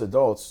grown-ass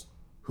adults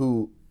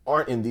who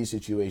aren't in these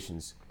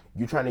situations.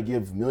 You're trying to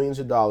give millions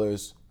of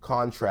dollars,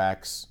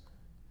 contracts,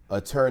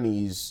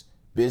 attorneys,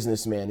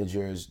 business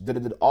managers,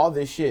 all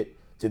this shit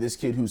to this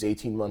kid who's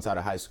 18 months out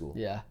of high school.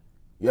 Yeah.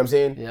 You know what I'm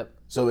saying? Yep.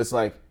 So it's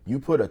like you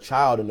put a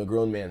child in a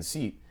grown man's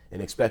seat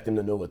and expect them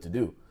to know what to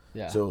do.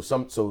 Yeah.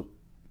 So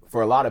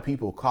for a lot of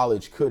people,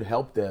 college could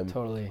help them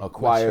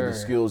acquire the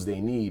skills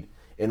they need.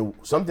 And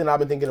something I've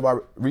been thinking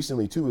about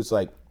recently too is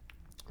like,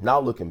 now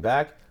looking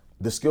back,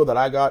 the skill that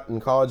I got in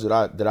college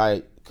that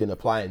I can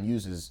apply and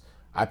use is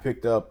I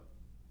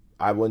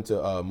went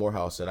to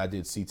Morehouse and I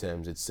did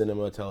CTEMS. It's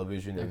cinema,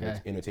 television,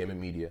 and entertainment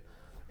media.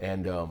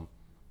 And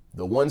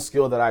the one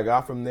skill that I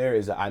got from there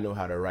is that I know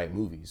how to write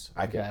movies.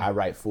 I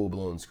write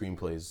full-blown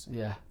screenplays.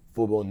 Yeah.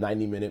 Full-blown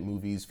 90-minute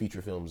movies,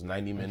 feature films,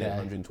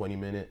 90-minute,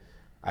 120-minute.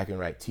 I can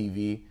write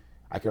TV.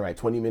 I can write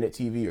 20-minute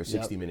TV or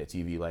 60-minute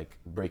TV like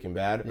Breaking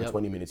Bad, or Yep.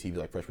 20-minute TV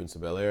like Fresh Prince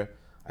of Bel-Air.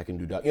 I can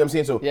do, you know what I'm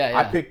saying? So Yeah, I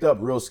yeah. picked up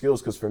real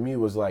skills because for me it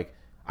was like,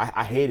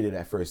 I hated it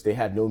at first. They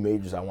had no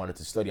majors I wanted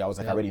to study. I was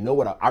like, Yep. I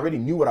already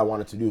knew what I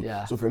wanted to do.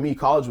 Yeah. So for me,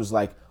 college was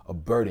like a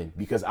burden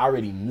because I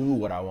already knew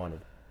what I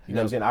wanted. You know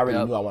what I'm saying? I already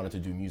Yep. knew I wanted to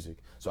do music.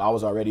 So I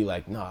was already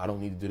like, no, I don't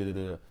need to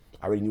do.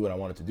 I already knew what I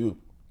wanted to do.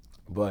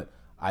 But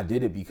I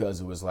did it because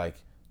it was like,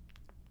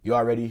 you're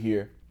already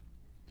here.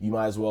 You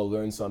might as well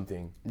learn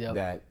something Yep.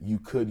 that you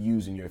could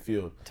use in your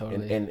field.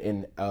 Totally.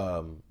 And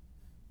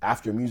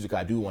after music,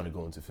 I do want to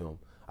go into film.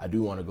 I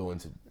do want to go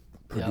into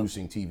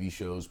producing TV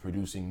shows,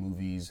 producing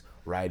movies,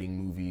 writing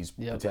movies,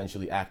 Yep.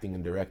 potentially acting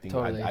and directing.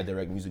 Totally. I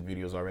direct music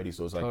videos already,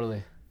 so it's like,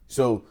 Totally.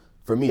 so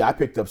for me, I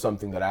picked up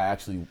something that I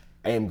actually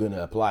am going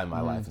to apply in my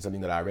life and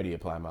something that I already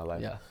apply in my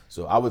life. Yeah.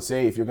 So I would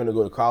say if you're going to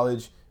go to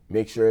college,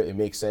 make sure it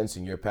makes sense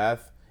in your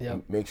path. Yep.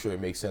 And make sure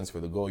it makes sense for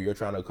the goal you're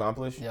trying to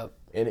accomplish. Yep.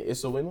 And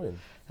it's a win-win.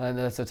 And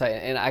that's so tight.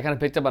 And I kind of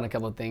picked up on a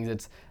couple of things.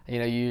 It's, you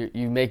know,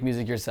 you make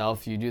music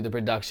yourself, you do the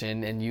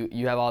production, and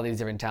you have all these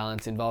different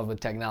talents involved with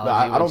technology.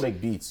 No, I don't which- make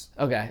beats.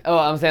 Okay. Oh,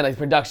 I'm saying like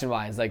production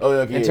wise, like Oh,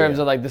 okay, in yeah, terms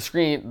yeah. of like the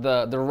screen,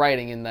 the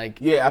writing and like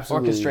Yeah,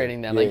 absolutely.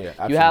 orchestrating them. Yeah, Like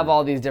yeah, you have absolutely.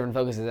 all these different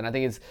focuses, and I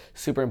think it's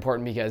super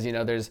important because you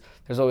know there's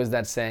always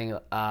that saying,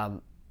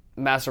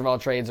 master of all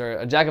trades or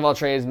a jack of all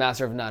trades,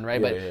 master of none, right?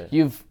 Yeah, but yeah.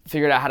 you've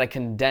figured out how to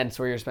condense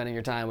where you're spending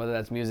your time, whether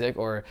that's music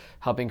or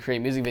helping create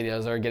music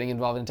videos or getting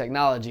involved in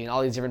technology and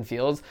all these different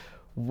fields.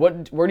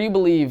 Where do you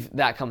believe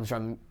that comes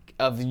from?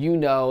 Of you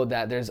know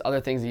that there's other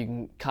things that you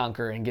can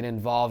conquer and get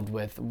involved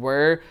with.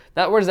 Where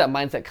does that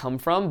mindset come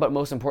from? But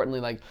most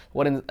importantly, like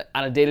on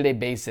a day-to-day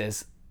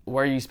basis,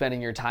 where are you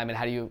spending your time and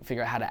how do you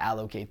figure out how to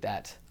allocate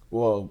that?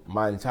 Well,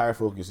 my entire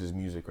focus is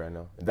music right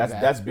now. Okay.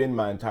 That's been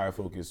my entire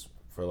focus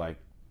for like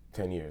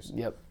 10 years.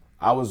 Yep.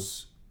 I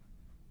was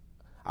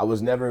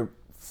never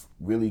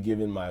really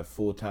given my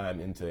full time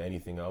into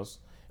anything else.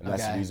 And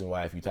that's the Okay. reason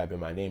why if you type in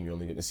my name, you're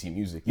only going to see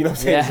music. You know what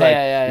I'm saying? Yeah, It's like,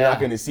 yeah, you're not yeah.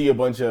 going to see a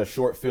bunch of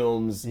short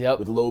films Yep.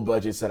 with low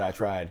budgets that I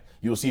tried.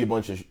 You'll see a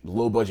bunch of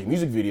low budget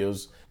music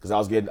videos because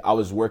I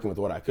was working with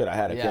what I could. I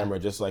had a Yeah. camera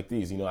just like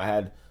these. You know, I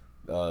had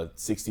a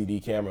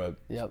 60D camera,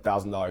 Yep.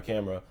 $1,000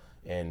 camera,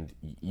 and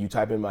you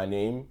type in my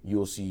name,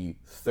 you'll see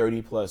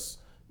 30 plus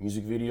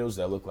music videos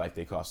that look like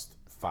they cost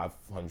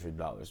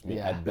 $500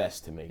 Yeah. at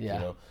best to make, Yeah. you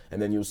know?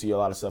 And then you'll see a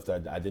lot of stuff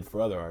that I did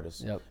for other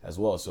artists Yep. as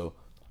well. So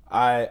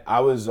I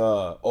was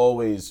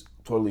always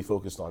totally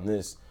focused on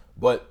this,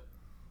 but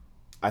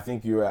I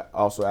think you're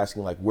also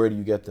asking like, where do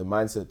you get the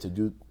mindset to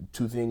do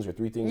 2 things or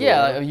 3 things? Yeah,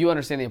 or whatever? like, you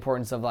understand the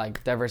importance of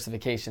like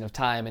diversification of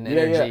time and Yeah,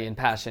 energy yeah. and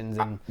passions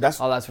and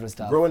That's all that sort of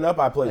stuff. Growing up,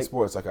 I played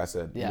sports, like I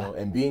said, Yeah. you know,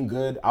 and being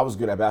good, I was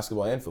good at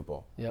basketball and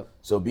football. Yep.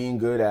 So being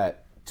good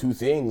at 2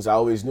 things, I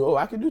always knew,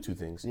 I could do 2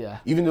 things. Yeah.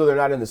 Even though they're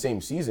not in the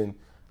same season,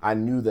 I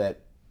knew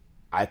that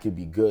I could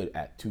be good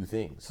at 2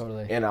 things.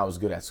 Totally. And I was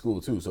good at school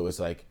too. So it's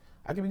like,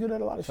 I could be good at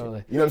a lot of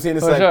Totally. shit. You know what I'm saying?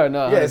 It's For like, sure,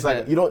 no, yeah, it's 100%.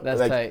 like, you don't, That's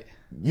like, tight.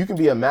 you can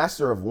be a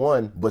master of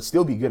one, but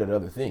still be good at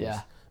other things.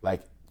 Yeah.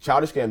 Like,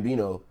 Childish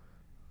Gambino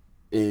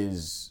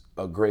is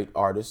a great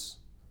artist,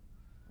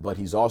 but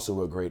he's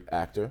also a great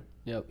actor.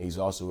 Yep. He's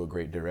also a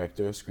great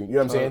director, screen. You know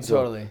what I'm saying? So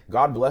Totally.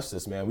 God bless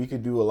us, man. We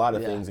could do a lot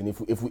of Yeah. things, and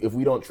if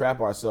we don't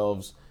trap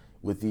ourselves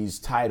with these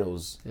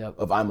titles Yep.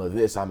 of I'm a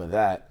this, I'm a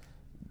that,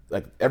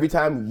 like every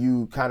time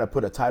you kind of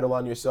put a title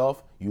on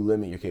yourself, you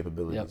limit your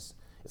capabilities. Yep.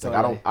 It's like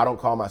Totally. I don't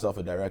call myself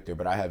a director,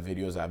 but I have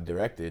videos I've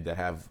directed that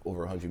have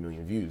over 100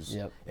 million views.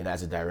 Yep. And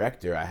as a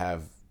director, I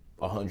have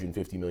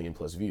 150 million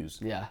plus views.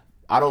 Yeah.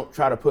 I don't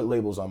try to put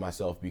labels on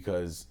myself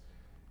because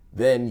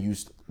then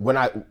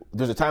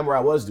there's a time where I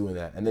was doing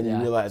that, and then Yeah.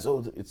 you realize,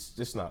 oh, it's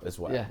just not, it's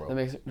whack, Yeah, bro. that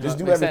makes- Just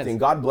do makes everything. sense.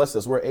 God bless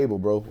us. We're able,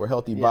 bro. We're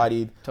healthy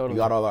bodied. totally. We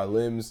got all our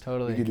limbs.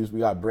 Totally. We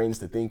got brains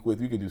to think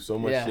with. We could do so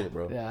much Yeah, shit,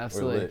 bro. yeah, We're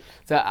absolutely. lit.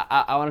 So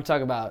I want to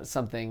talk about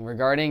something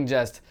regarding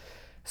just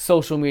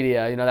social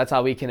media. You know, that's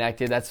how we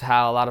connected. That's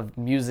how a lot of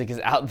music is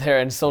out there,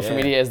 and social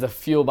Yeah. media is the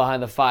fuel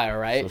behind the fire,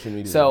 right? Social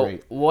media is so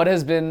great. what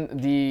has been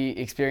the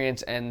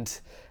experience and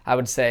I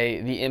would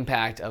say the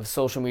impact of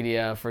social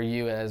media for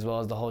you as well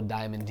as the whole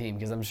Diamond team?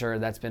 Because I'm sure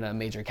that's been a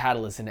major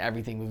catalyst in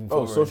everything moving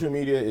Oh, forward. social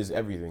media is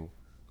everything.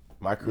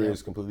 My career Yeah.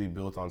 is completely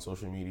built on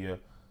social media.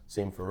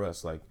 Same for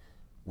us. Like,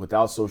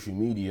 without social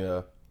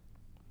media,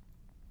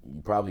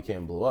 you probably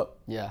can't blow up.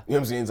 Yeah. You know what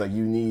I'm saying? It's like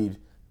you need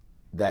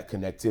that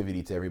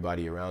connectivity to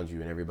everybody around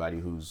you and everybody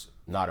who's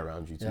not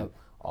around you too, Yep.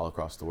 all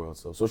across the world.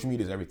 So social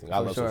media is everything. I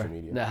love Sure. social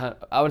media. Now,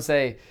 I would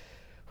say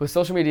with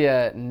social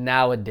media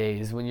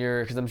nowadays,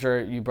 because I'm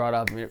sure you brought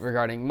up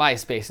regarding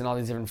MySpace and all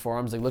these different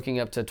forums, like looking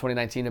up to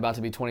 2019, about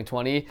to be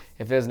 2020,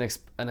 if there's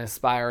an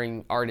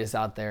aspiring artist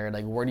out there,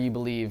 like where do you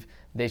believe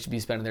they should be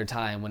spending their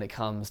time when it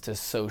comes to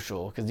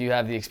social? Because you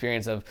have the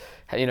experience of,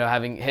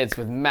 having hits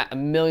with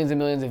millions and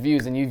millions of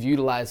views, and you've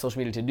utilized social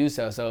media to do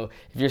so. So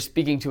if you're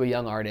speaking to a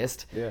young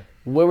artist, Yeah.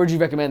 where would you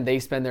recommend they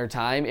spend their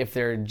time if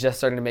they're just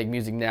starting to make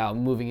music now,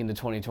 moving into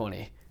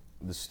 2020?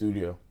 The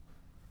studio.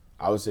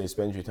 I would say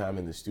spend your time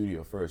in the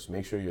studio first.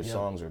 Make sure your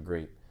songs are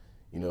great.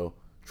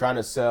 Trying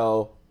to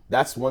sell,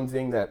 that's one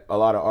thing that a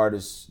lot of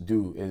artists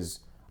do is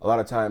a lot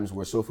of times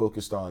we're so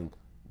focused on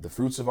the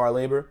fruits of our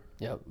labor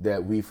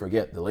that we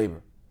forget the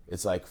labor.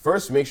 It's like,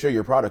 first, make sure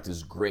your product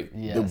is great.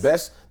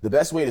 Yes. The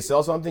best way to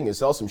sell something is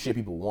sell some shit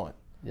people want.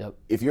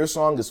 If your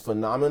song is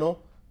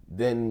phenomenal,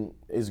 then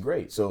it's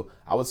great. So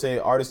I would say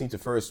artists need to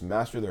first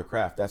master their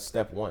craft. That's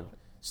step one.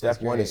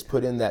 Step one is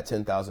put in that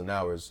 10,000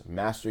 hours,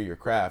 master your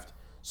craft.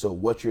 So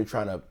what you're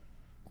trying to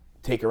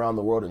take around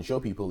the world and show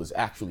people is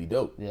actually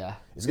dope.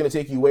 It's gonna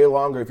take you way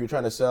longer if you're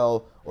trying to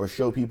sell or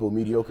show people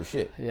mediocre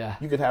shit.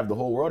 You could have the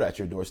whole world at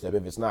your doorstep.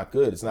 If it's not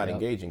good, it's not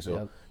engaging.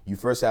 So you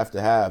first have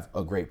to have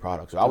a great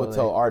product. So I would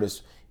tell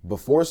artists,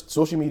 before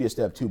social media,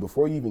 step two,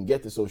 before you even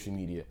get to social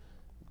media,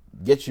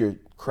 get your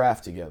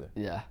craft together.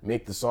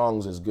 Make the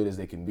songs as good as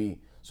they can be.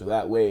 So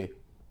that way,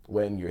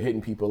 when you're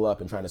hitting people up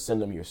and trying to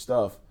send them your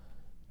stuff,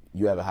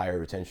 you have a higher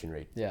retention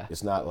rate.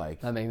 It's not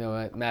like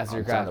master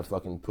your craft. Trying to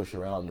fucking push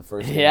around the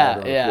first thing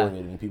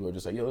and people are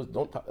just like, yo,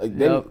 don't talk. Like,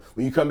 then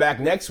when you come back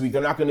next week,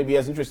 they're not going to be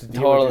as interested to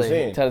hear what you're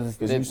saying because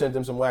you sent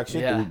them some whack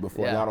shit the week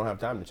before and I don't have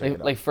time to check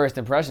it out. Like first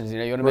impressions, you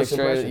know, you want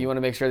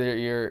to make sure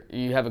that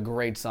you have a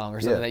great song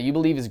or something that you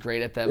believe is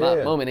great at that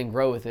moment and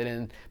grow with it.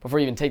 And before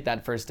you even take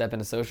that first step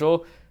into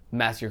social,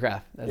 master your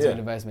craft. That's good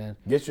advice, man.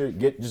 Just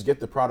get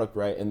the product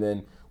right, and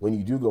then when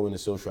you do go into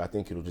social, I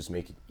think it'll just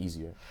make it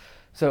easier.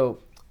 So,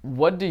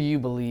 what do you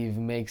believe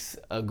makes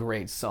a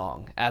great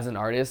song as an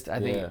artist?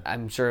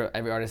 I'm sure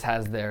every artist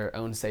has their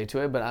own say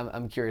to it, but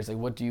I'm curious, like,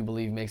 what do you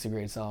believe makes a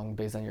great song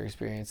based on your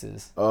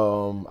experiences?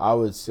 I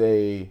would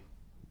say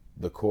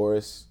the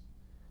chorus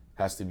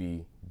has to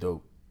be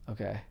dope.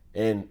 Okay.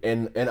 And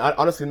I,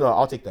 honestly, no,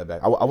 I'll take that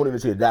back. I wouldn't even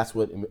say that's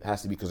what it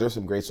has to be, because there's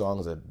some great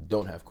songs that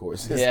don't have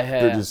choruses.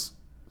 They're just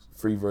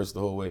free verse the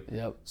whole way.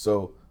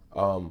 So,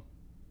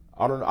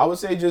 I don't know. I would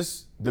say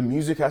just the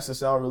music has to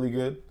sound really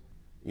good.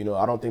 You know,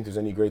 I don't think there's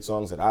any great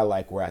songs that I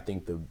like where I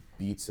think the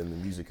beats and the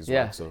music is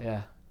wrong. So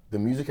the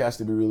music has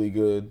to be really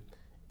good.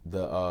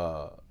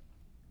 The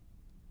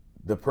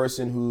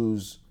person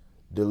who's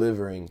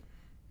delivering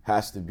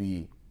has to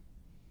be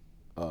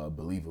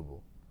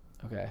believable.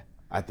 Okay.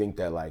 I think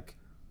that, like,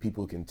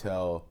 people can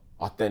tell.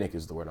 Authentic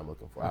is the word I'm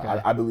looking for. Okay.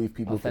 I believe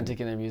people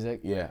authentic in their music.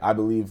 Yeah, I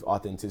believe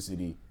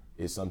authenticity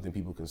is something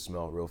people can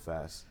smell real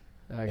fast.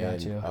 I got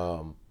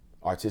you.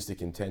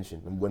 Artistic intention.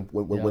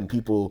 When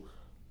people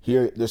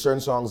hear, there's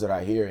certain songs that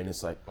I hear and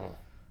it's like,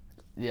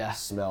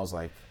 smells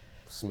like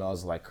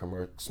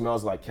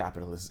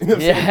capitalism. You know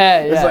what I'm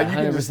saying? It's like you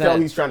 100%. Can just tell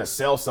he's trying to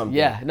sell something.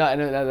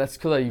 No, that's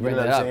cool that you bring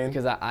that up,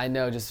 because I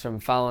know just from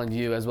following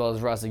you as well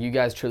as Russ, like, you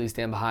guys truly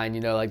stand behind,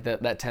 you know, like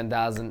that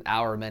 10,000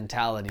 hour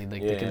mentality,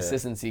 like the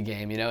consistency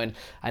game, you know. And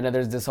I know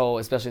there's this whole,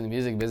 especially in the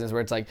music business,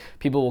 where it's like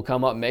people will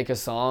come up, make a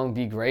song,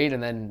 be great,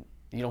 and then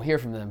you don't hear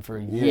from them for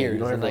years.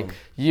 And like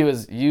you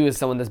as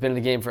someone that's been in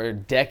the game for a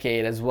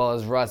decade, as well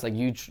as Russ, like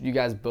you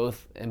guys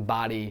both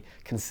embody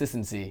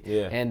consistency.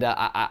 And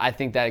I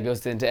think that it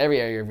goes into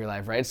every area of your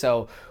life, right?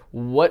 So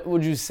what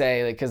would you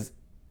say, like, because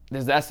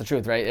that's the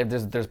truth, right? If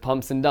there's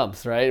pumps and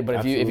dumps, right?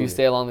 But if you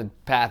stay along the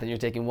path and you're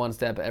taking one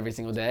step every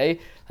single day,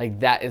 like,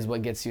 that is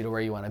what gets you to where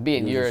you want to be,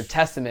 and you're a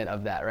testament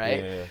of that,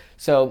 right?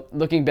 So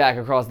looking back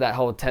across that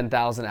whole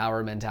 10,000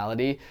 hour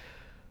mentality,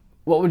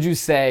 what would you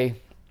say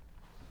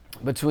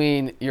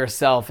between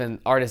yourself and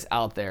artists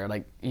out there?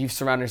 Like, you've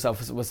surrounded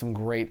yourself with some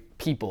great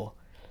people.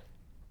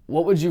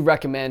 What would you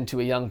recommend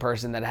to a young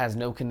person that has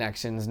no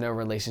connections, no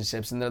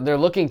relationships, and they're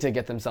looking to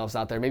get themselves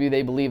out there? Maybe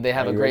they believe they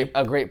have a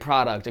great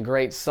product, a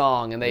great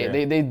song, and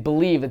they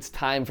believe it's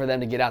time for them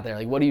to get out there.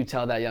 Like, what do you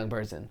tell that young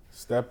person?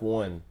 Step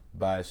one,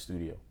 buy a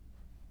studio.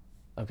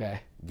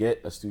 Okay.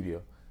 Get a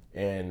studio.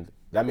 And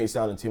that may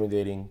sound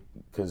intimidating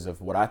because of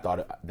what I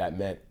thought that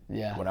meant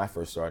when I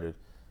first started.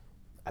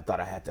 I thought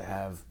I had to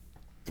have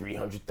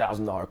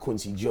 $300,000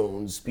 Quincy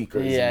Jones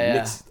speakers,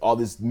 mix all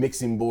this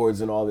mixing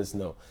boards and all this.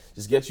 No,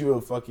 just get you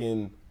a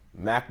fucking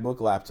MacBook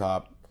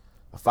laptop,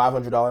 a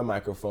 $500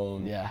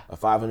 microphone, a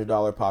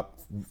 $500 pop.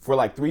 For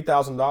like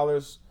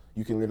 $3,000,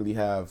 you can literally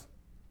have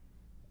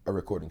a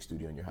recording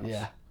studio in your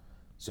house.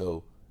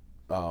 So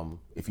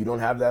if you don't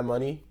have that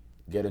money,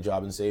 get a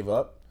job and save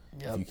up.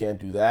 If you can't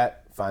do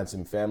that, find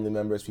some family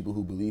members, people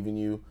who believe in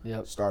you.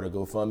 Start a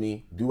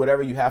GoFundMe. Do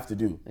whatever you have to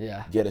do.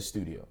 Get a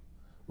studio.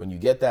 When you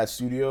get that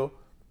studio,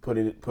 put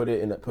it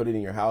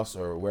in your house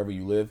or wherever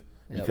you live,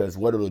 because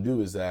what it'll do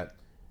is that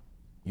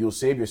you'll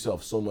save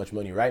yourself so much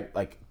money, right?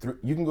 Like,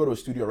 you can go to a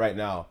studio right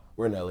now.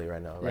 We're in LA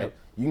right now, right?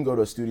 You can go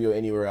to a studio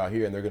anywhere out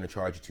here and they're going to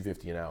charge you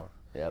 $250 an hour.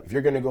 If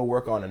you're going to go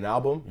work on an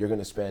album, you're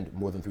going to spend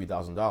more than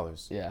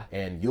 $3,000.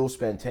 And you'll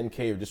spend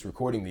 $10K just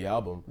recording the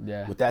album.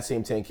 With that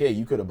same $10K,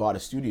 you could have bought a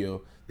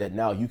studio that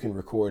now you can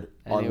record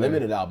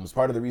unlimited albums.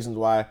 Part of the reasons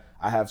why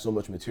I have so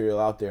much material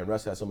out there and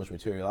Russ has so much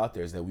material out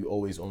there is that we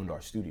always owned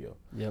our studio.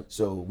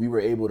 So we were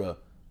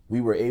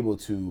able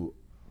to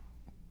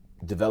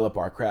develop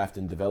our craft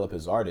and develop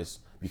as artists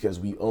because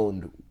we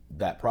owned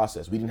that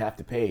process. We didn't have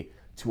to pay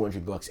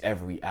 $200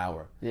 every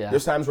hour.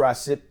 There's times where I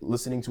sit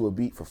listening to a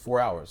beat for 4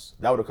 hours.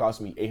 That would have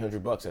cost me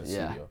 $800 at the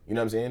studio. You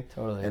know what I'm saying?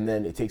 Totally. And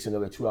then it takes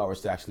another 2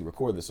 hours to actually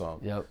record the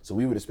song. So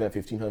we would have spent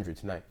 $1,500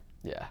 tonight.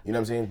 You know what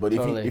I'm saying? But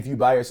if you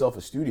buy yourself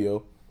a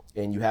studio,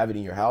 and you have it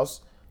in your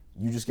house,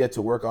 you just get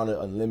to work on it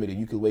unlimited.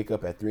 You could wake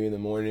up at 3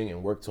 a.m.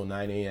 and work till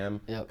 9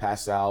 a.m.,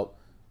 pass out,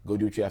 go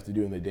do what you have to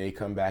do in the day,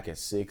 come back at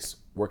 6,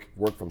 work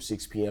from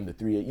 6 p.m. to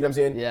 3 a.m. You know what I'm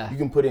saying? Yeah. You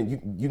can put in,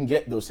 you can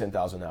get those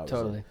 10,000 hours.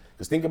 Totally.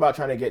 Because think about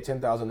trying to get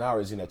 10,000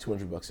 hours in at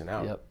 $200 an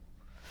hour. Yep.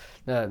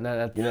 No,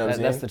 that's, You know what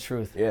I'm that's saying? the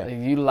truth. Yeah. Like,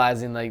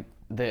 utilizing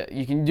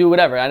you can do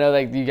whatever. I know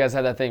like you guys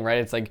have that thing, right?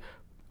 It's like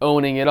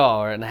owning it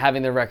all and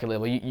having the record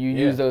label. You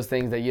use those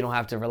things that you don't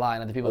have to rely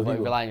on other people, but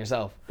rely on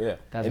yourself. Yeah.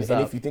 That's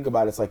And if you think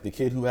about it, it's like the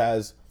kid who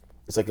has,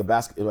 it's like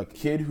a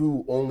kid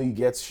who only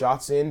gets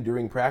shots in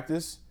during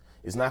practice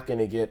is not going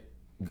to get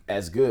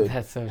as good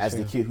as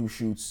the kid who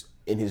shoots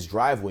in his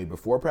driveway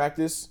before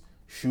practice,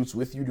 shoots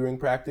with you during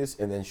practice,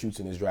 and then shoots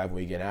in his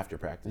driveway again after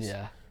practice.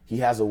 Yeah. He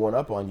has a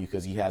one-up on you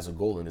because he has a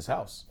goal in his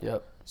house.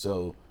 Yep.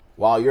 So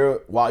while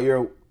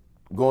you're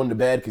going to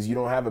bed because you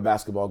don't have a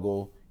basketball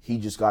goal, he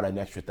just got an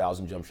extra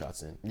 1,000 jump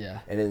shots in. Yeah.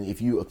 And then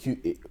if you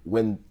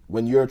when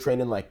you're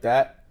training like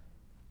that,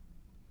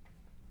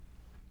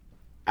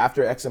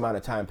 after X amount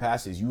of time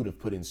passes, you would have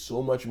put in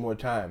so much more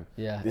time.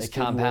 Yeah, This it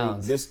kid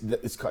compounds.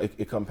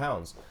 It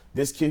compounds.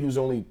 This kid who's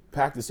only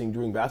practicing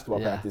during basketball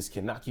practice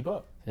cannot keep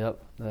up.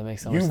 Yep, that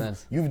makes so much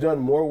sense. You've done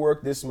more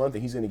work this month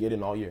than he's going to get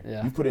in all year.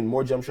 Yeah. You've put in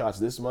more jump shots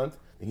this month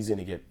than he's going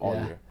to get all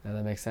year. Yeah,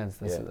 that makes sense.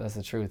 That's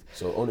the truth.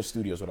 So own a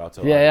studio is what I'll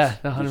tell Yeah,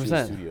 artists. yeah, 100%. Get you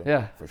a studio,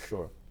 Yeah. for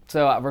sure.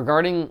 So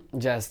regarding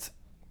just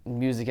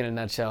music in a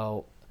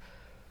nutshell,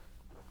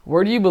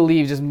 where do you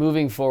believe just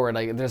moving forward?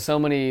 Like there's so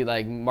many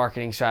like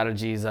marketing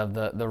strategies of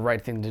the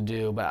right thing to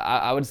do, but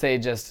I would say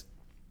just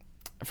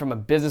from a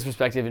business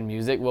perspective in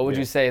music, what would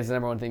you say is the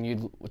number one thing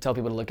you'd tell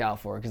people to look out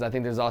for? Because I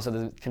think there's also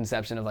the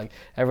conception of like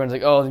everyone's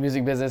like, oh, the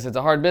music business, it's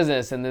a hard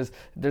business, and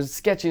there's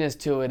sketchiness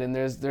to it, and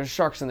there's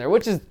sharks in there,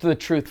 which is the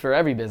truth for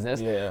every business.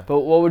 Yeah.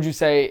 But what would you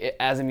say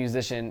as a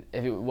musician?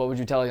 What would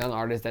you tell a young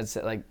artist that's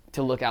like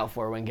to look out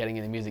for when getting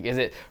into music? Is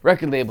it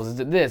record labels? Is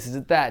it this? Is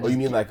it that? Oh, you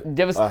mean like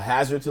a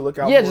hazard to look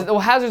out Yeah,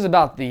 for? hazards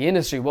about the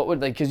industry. What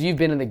would because you've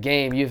been in the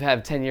game, you've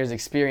had 10 years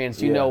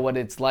experience. You know what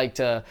it's like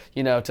to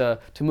to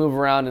move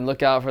around and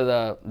look out for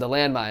the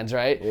landmines,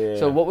 right? Yeah.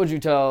 So what would you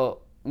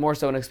tell more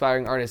so an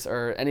aspiring artist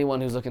or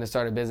anyone who's looking to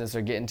start a business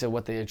or get into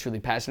what they're truly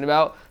passionate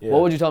about? Yeah.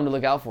 What would you tell them to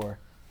look out for?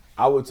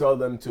 I would tell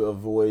them to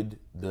avoid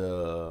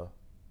the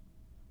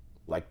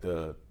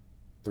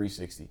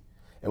 360.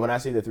 And when I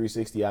say the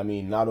 360, I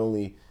mean not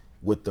only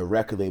with the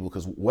record label,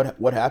 because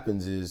what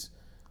happens is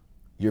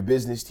your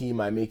business team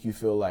might make you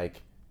feel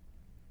like,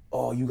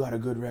 oh, you got a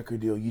good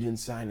record deal, you didn't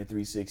sign a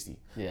 360.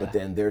 Yeah. But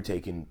then they're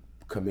taking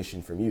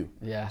commission from you.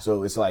 Yeah.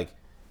 So it's like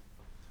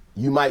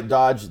you might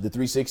dodge the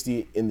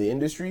 360 in the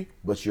industry,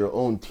 but your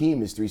own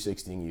team is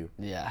 360ing you.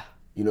 Yeah.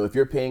 You know, if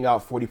you're paying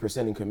out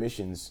 40% in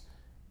commissions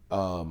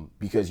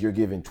because you're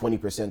giving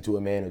 20% to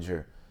a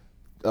manager,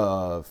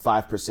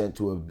 5%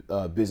 to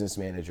a business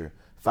manager,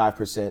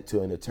 5%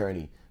 to an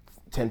attorney,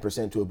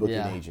 10% to a booking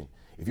agent.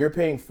 If you're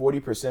paying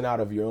 40% out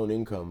of your own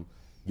income,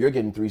 you're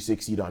getting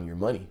 360'd on your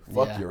money.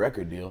 Fuck your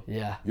record deal.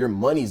 Yeah. Your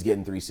money's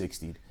getting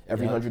 360'd.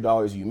 Every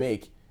 $100 you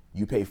make,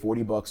 you pay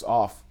 $40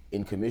 off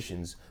in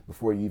commissions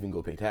before you even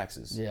go pay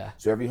taxes. Yeah.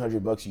 So every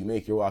 $100 you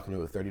make, you're walking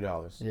away with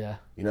 $30. Yeah.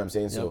 You know what I'm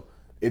saying? So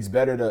it's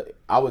better to,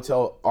 I would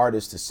tell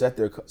artists to set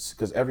their,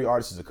 because every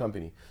artist is a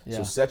company. Yeah.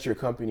 So set your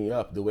company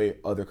up the way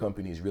other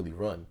companies really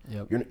run.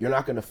 Yep. You're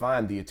not going to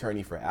find the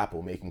attorney for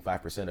Apple making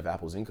 5% of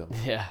Apple's income.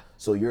 Yeah.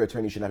 So your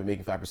attorney should not be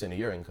making 5% of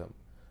your income.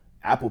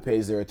 Apple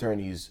pays their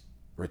attorneys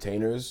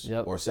retainers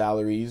or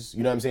salaries.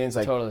 You know what I'm saying? It's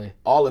like Totally.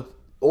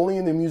 Only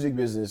in the music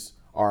business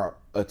are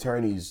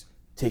attorneys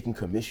taking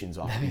commissions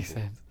off people. Makes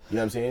sense. You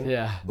know what I'm saying?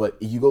 Yeah. But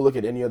if you go look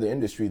at any other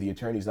industry, the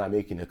attorney's not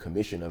making a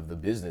commission of the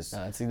business.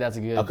 That's a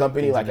good. A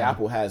company thing to like know.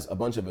 Apple has a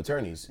bunch of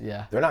attorneys.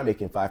 Yeah. They're not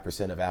making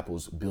 5% of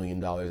Apple's $1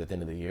 billion at the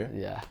end of the year.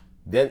 Yeah.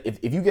 Then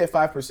if you get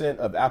 5%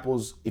 of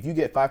Apple's, if you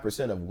get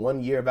 5% of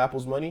 1 year of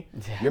Apple's money,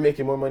 you're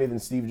making more money than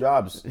Steve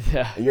Jobs.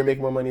 Yeah. And you're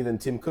making more money than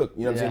Tim Cook.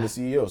 You know what I'm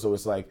saying? The CEO. So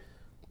it's like,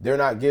 they're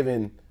not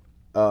giving,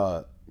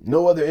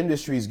 no other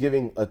industry is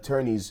giving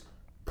attorneys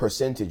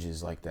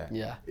percentages like that.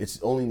 Yeah. It's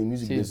only in the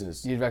music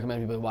business. You'd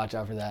recommend people to watch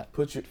out for that.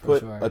 Put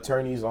sure.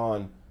 attorneys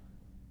on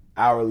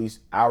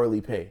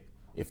hourly pay.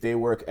 If they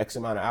work X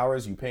amount of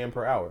hours, you pay them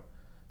per hour.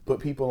 Put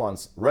people on,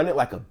 run it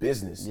like a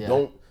business.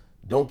 Yeah.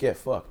 Don't get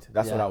fucked.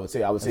 That's what I would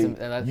say. I would say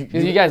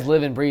because you guys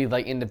live and breathe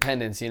like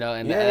independence,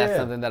 and that's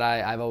something that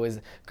I've always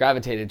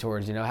gravitated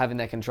towards. Having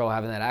that control,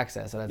 having that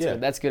access. So that's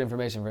good. That's good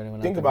information for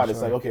anyone. Think about it.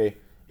 It's like, okay,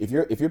 if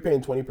you're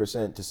paying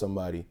 20% to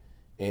somebody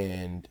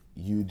and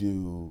you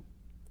do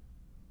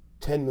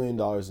 $10 million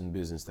in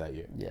business that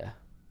year. Yeah.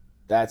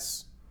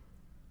 That's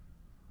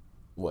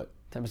what?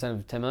 10%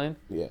 of 10 million?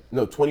 Yeah.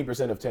 No,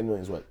 20% of 10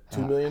 million is what?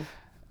 2 million?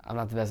 I'm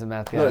not the best at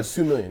math. No, it's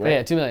 2 million, right?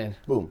 Yeah, 2 million.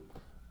 Boom.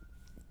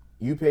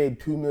 You paid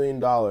 $2 million,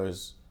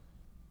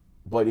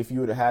 but if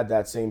you would have had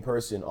that same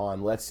person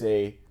on, let's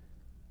say,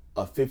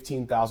 a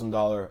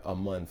 $15,000 a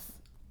month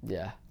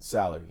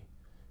salary,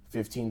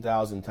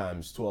 15,000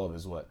 times 12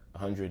 is what?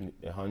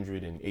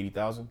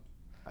 180,000,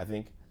 I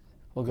think.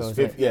 We'll go with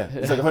it. Yeah,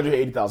 it's like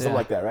 180,000, something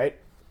like that, right?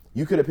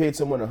 You could have paid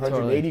someone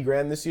 180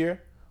 grand this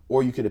year,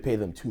 or you could have paid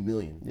them $2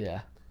 million.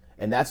 Yeah.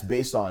 And that's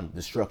based on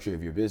the structure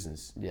of your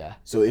business. Yeah.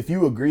 So if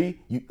you agree,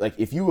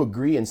 if you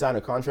agree and sign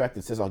a contract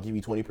that says I'll give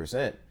you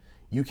 20%,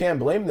 you can't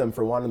blame them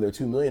for wanting their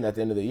 $2 million at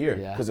the end of the year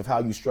because of how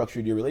you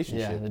structured your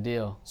relationship. Yeah, the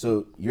deal.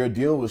 So your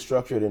deal was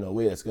structured in a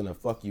way that's gonna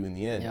fuck you in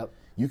the end. Yep.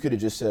 You could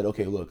have just said,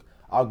 okay, look,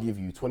 I'll give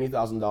you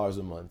 $20,000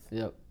 a month,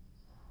 Yep.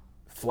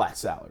 flat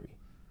salary.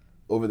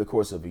 Over the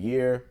course of a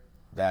year,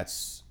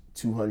 that's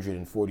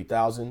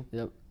 $240,000.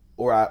 Yep.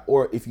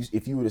 Or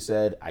if you would have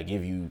said, I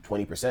give you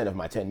 20% of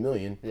my $10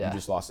 million, Yeah. you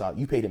just lost out.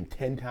 You paid him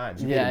 10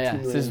 times. You paid Yeah, him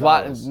yeah. $2 So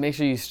million. just make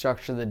sure you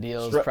structure the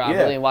deals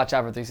properly and watch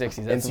out for 360s. That's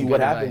And see, some what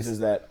good happens advice. is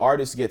that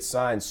artists get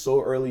signed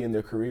so early in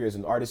their careers,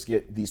 and artists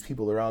get these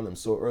people around them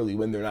so early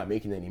when they're not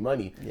making any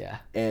money. Yeah.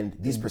 And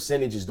these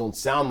percentages don't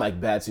sound like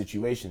bad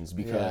situations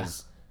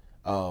because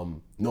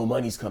no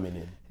money's coming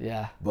in.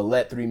 Yeah. But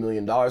let $3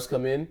 million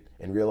come in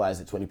and realize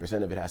that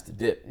 20% of it has to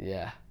dip.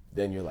 Yeah.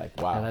 Then you're like,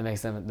 wow. Yeah, that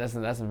makes sense.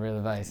 That's some real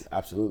advice.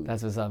 Absolutely.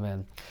 That's what's up,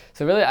 man.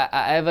 So really,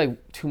 I have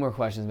like 2 more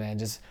questions, man.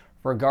 Just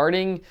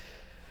regarding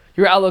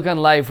your outlook on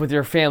life with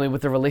your family,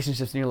 with the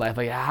relationships in your life.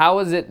 Like, how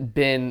has it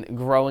been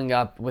growing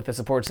up with a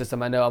support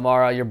system? I know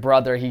Amara, your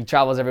brother, he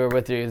travels everywhere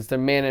with you. He's the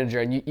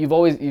manager, and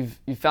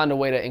you've found a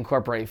way to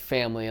incorporate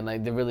family and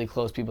like the really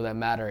close people that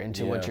matter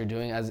into what you're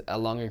doing as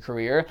along your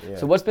career. Yeah.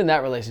 So what's been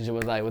that relationship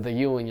with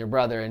you and your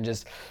brother, and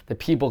just the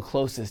people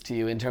closest to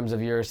you in terms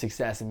of your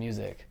success in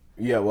music?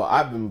 Yeah, well,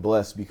 I've been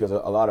blessed because a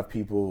lot of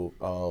people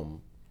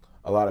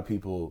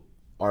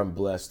aren't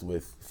blessed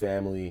with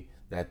family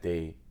that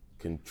they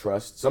can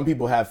trust. Some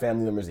people have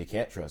family members they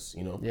can't trust,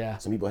 you know? Yeah.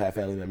 Some people have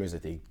family members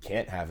that they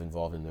can't have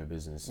involved in their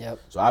business. Yep.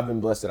 So I've been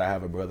blessed that I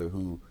have a brother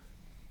who,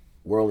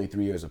 we're only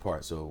 3 years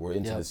apart, so we're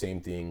into Yep. the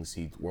same things.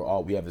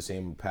 We have the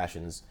same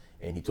passions,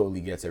 and he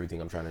totally gets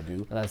everything I'm trying to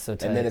do. That's so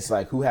tight. And then it's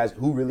like,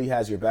 who really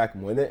has your back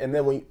more? And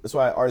then that's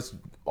why artists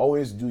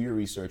always do your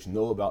research,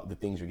 know about the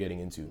things you're getting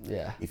into.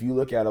 Yeah. If you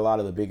look at a lot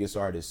of the biggest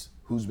artists,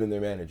 who's been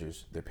their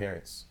managers? Their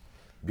parents.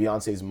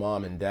 Beyonce's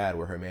mom and dad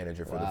were her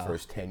manager for the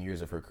first 10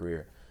 years of her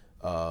career.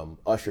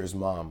 Usher's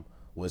mom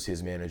was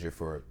his manager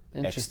for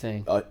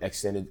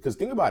extended. Because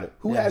think about it,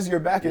 who has your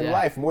back in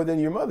life more than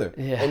your mother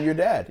and your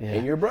dad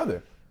and your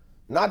brother?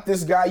 Not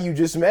this guy you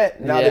just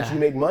met now that you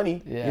make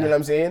money. You know what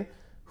I'm saying?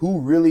 Who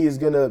really is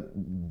gonna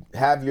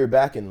have your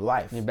back in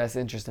life? Your best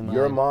interest in mind.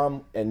 Your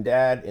mom and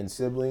dad and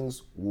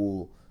siblings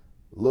will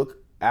look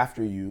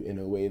after you in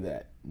a way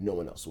that no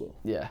one else will.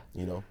 Yeah.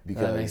 You know,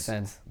 because that makes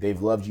sense.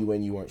 They've loved you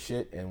when you weren't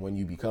shit, and when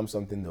you become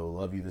something, they'll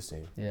love you the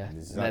same. Yeah,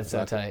 that's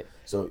so tight.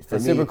 So for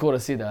it's me, super cool to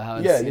see though how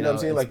it's, you know what I'm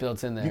saying, it's like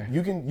built in there.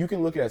 You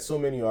can look at so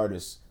many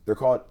artists.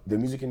 The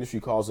music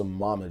industry calls them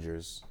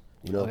momagers.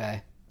 You know,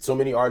 Okay. So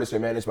many artists are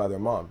managed by their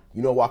mom.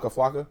 You know Waka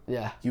Flocka?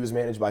 Yeah. He was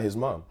managed by his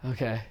mom.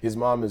 Okay. His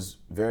mom is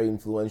very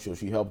influential.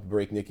 She helped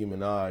break Nicki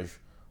Minaj,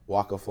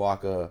 Waka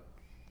Flocka,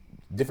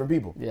 different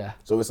people. Yeah.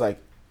 So it's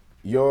like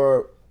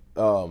your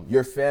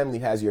family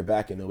has your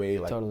back in a way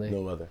like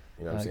no other.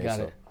 You know what I'm saying? Got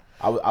So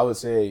it. I would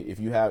say if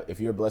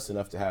you're blessed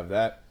enough to have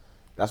that,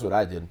 that's what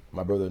I did.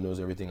 My brother knows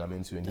everything I'm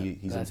into, and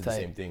he's into the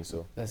same thing.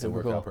 So that's it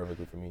worked cool. out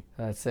perfectly for me.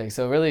 That's sick.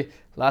 So really,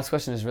 last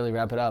question is really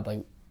wrap it up.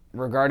 Like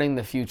regarding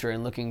the future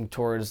and looking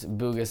towards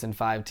Bugis in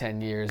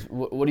 5-10 years,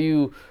 what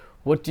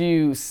do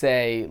you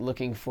say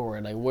looking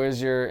forward? Like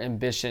where's your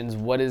ambitions?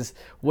 What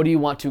do you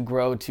want to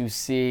grow to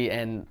see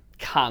and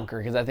conquer?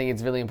 Because I think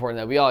it's really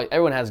important that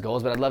everyone has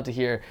goals, but I'd love to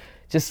hear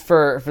just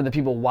for the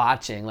people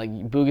watching, like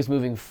Bugis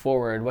moving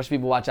forward, what should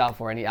people watch out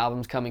for? Any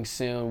albums coming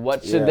soon?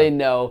 What should they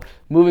know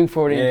moving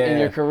forward in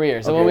your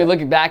career? So when we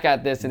look back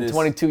at this in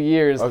 22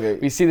 years,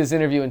 we see this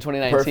interview in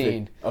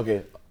 2019. Perfect.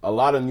 Okay, a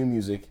lot of new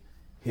music,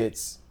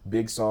 hits,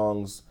 big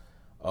songs,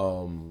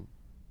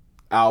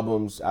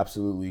 albums,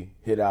 absolutely,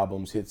 hit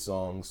albums, hit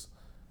songs,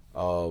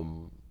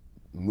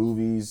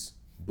 movies,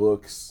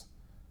 books.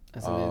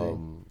 That's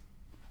amazing.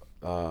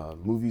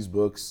 Movies,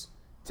 books,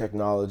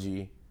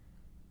 technology.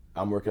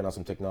 I'm working on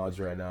some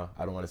technology right now.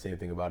 I don't want to say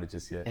anything about it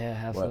just yet. Yeah,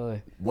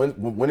 absolutely. But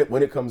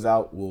when it comes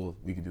out,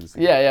 we can do this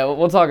again. Yeah,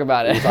 we'll talk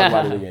about it. We'll talk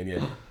about it again,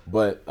 yeah.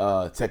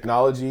 But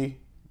technology,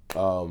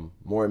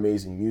 more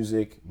amazing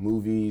music,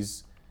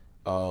 movies,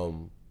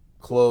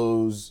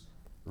 clothes,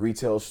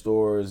 retail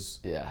stores.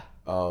 Yeah.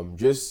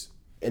 Just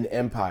an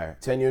empire.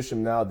 10 years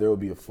from now, there will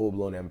be a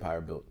full-blown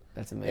empire built.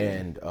 That's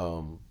amazing.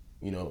 And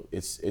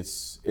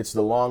it's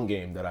the long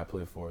game that I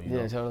play for. You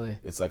know? Totally.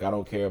 It's like I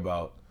don't care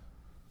about.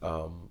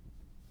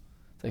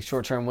 It's like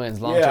short-term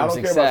wins, long-term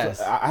success.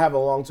 Care about. I have a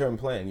long-term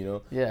plan. You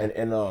know. Yeah.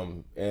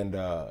 And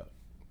I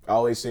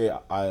always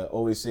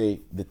say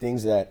the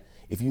things that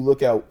if you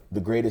look at the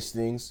greatest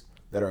things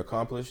that are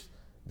accomplished,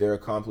 they're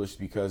accomplished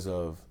because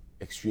of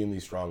extremely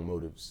strong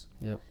motives.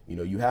 Yep. You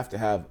know, you have to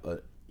have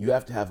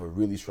a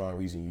really strong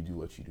reason you do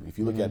what you do. If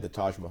you look at the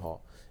Taj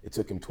Mahal, it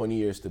took him 20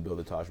 years to build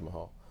the Taj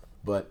Mahal,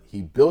 but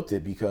he built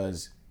it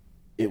because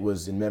it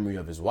was in memory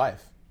of his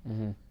wife.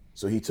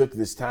 So he took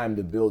this time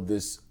to build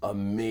this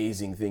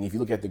amazing thing. If you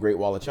look at the Great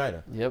Wall of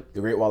China, the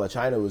Great Wall of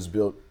China was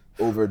built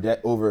over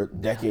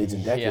decades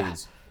and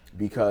decades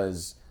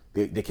because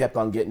they kept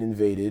on getting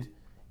invaded,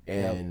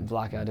 and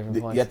block out different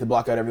points. You have to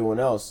block out everyone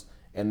else.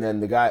 And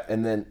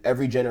then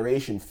every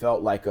generation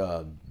felt like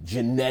a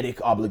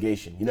genetic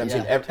obligation. You know what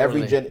I'm saying?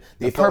 Totally.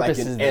 They felt like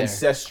an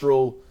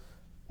ancestral,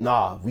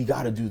 we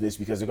got to do this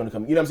because they're going to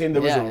come. You know what I'm saying?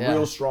 There was a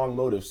real strong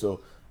motive.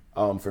 So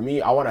for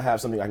me, I want to have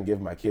something I can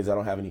give my kids. I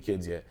don't have any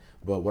kids yet.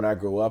 But when I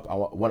grow up,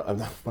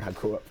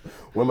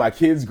 when my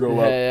kids grow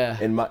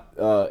up, and my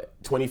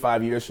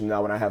 25 years from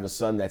now, when I have a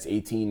son that's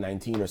 18,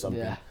 19 or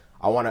something,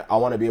 I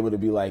want to be able to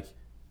be like,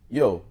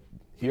 yo,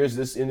 here's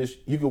this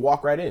industry. You can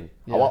walk right in.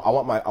 Yeah. I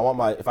want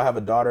my. If I have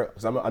a daughter,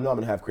 because I know I'm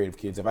gonna have creative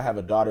kids. If I have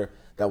a daughter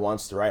that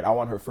wants to write, I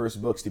want her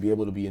first books to be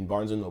able to be in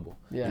Barnes and Noble.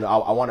 Yeah. You know,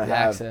 I want to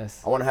have.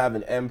 I want to have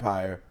an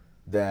empire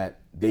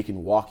that they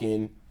can walk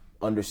in,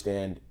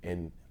 understand,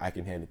 and I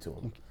can hand it to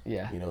them.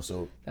 Yeah. You know,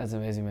 so that's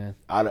amazing, man.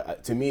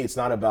 To me, it's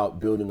not about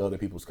building other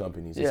people's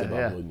companies. It's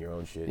about building your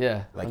own shit.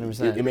 Yeah. Like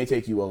it may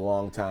take you a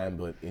long time,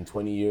 but in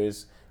 20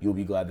 years, you'll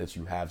be glad that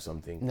you have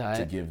something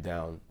to give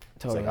down.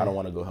 Totally. It's like I don't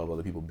want to go help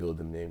other people build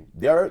them name.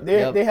 They have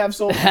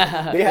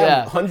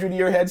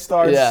 100-year head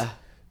starts. Yeah.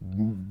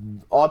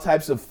 All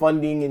types of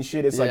funding and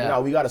shit. It's like, no,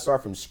 we got to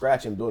start from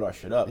scratch and build our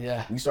shit up.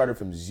 Yeah. We started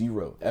from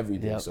zero,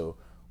 everything. So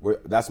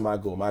that's my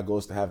goal. My goal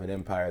is to have an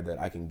empire that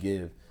I can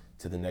give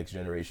to the next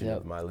generation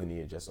of my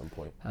lineage at some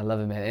point. I love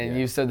it, man. And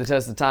you stood the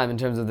test of time in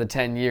terms of the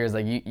 10 years.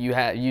 Like you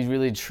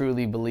really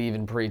truly believe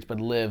and preach,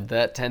 but live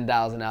that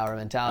 10,000 hour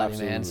mentality,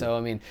 Absolutely. man. So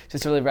I mean,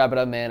 just to really wrap it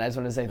up, man. I just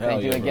want to say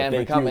thank you again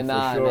for coming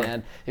on, sure.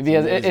 man.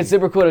 Because it's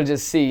super cool to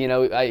just see. You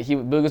know,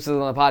 Bugis was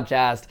on the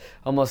podcast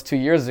almost 2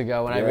 years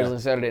ago when I originally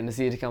started it, and to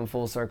see it to come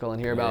full circle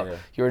and hear about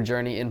your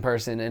journey in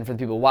person, and for the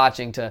people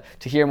watching to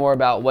hear more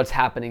about what's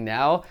happening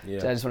now.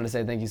 So I just want to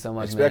say thank you so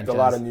much, man. Expect a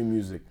lot of new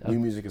music. New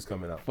music is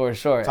coming out. For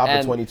sure. Top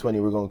of 2020,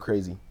 we're going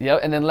crazy.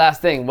 Yep. And then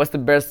last thing, what's the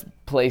best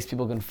place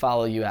people can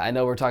follow you at? I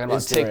know we're talking about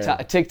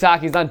Instagram.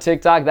 TikTok. He's on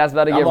TikTok. That's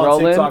about to get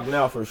rolling. I'm on TikTok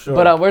now for sure.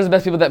 But where's the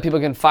best people that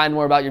people can find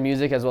more about your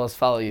music as well as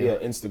follow you? Yeah,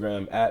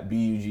 Instagram at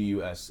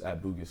BUGUS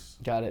at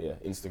Bugis. Got it. Yeah,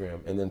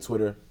 Instagram. And then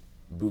Twitter,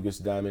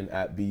 Bugis Diamond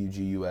at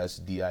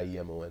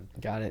BUGUSDIEMON.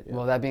 Got it. Yeah.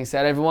 Well, that being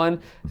said, everyone,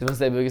 I just want to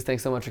say, Bugis,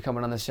 thanks so much for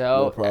coming on the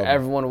show. No problem.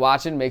 Everyone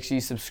watching, make sure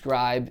you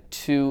subscribe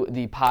to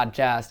the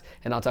podcast,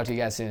 and I'll talk to you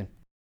guys soon.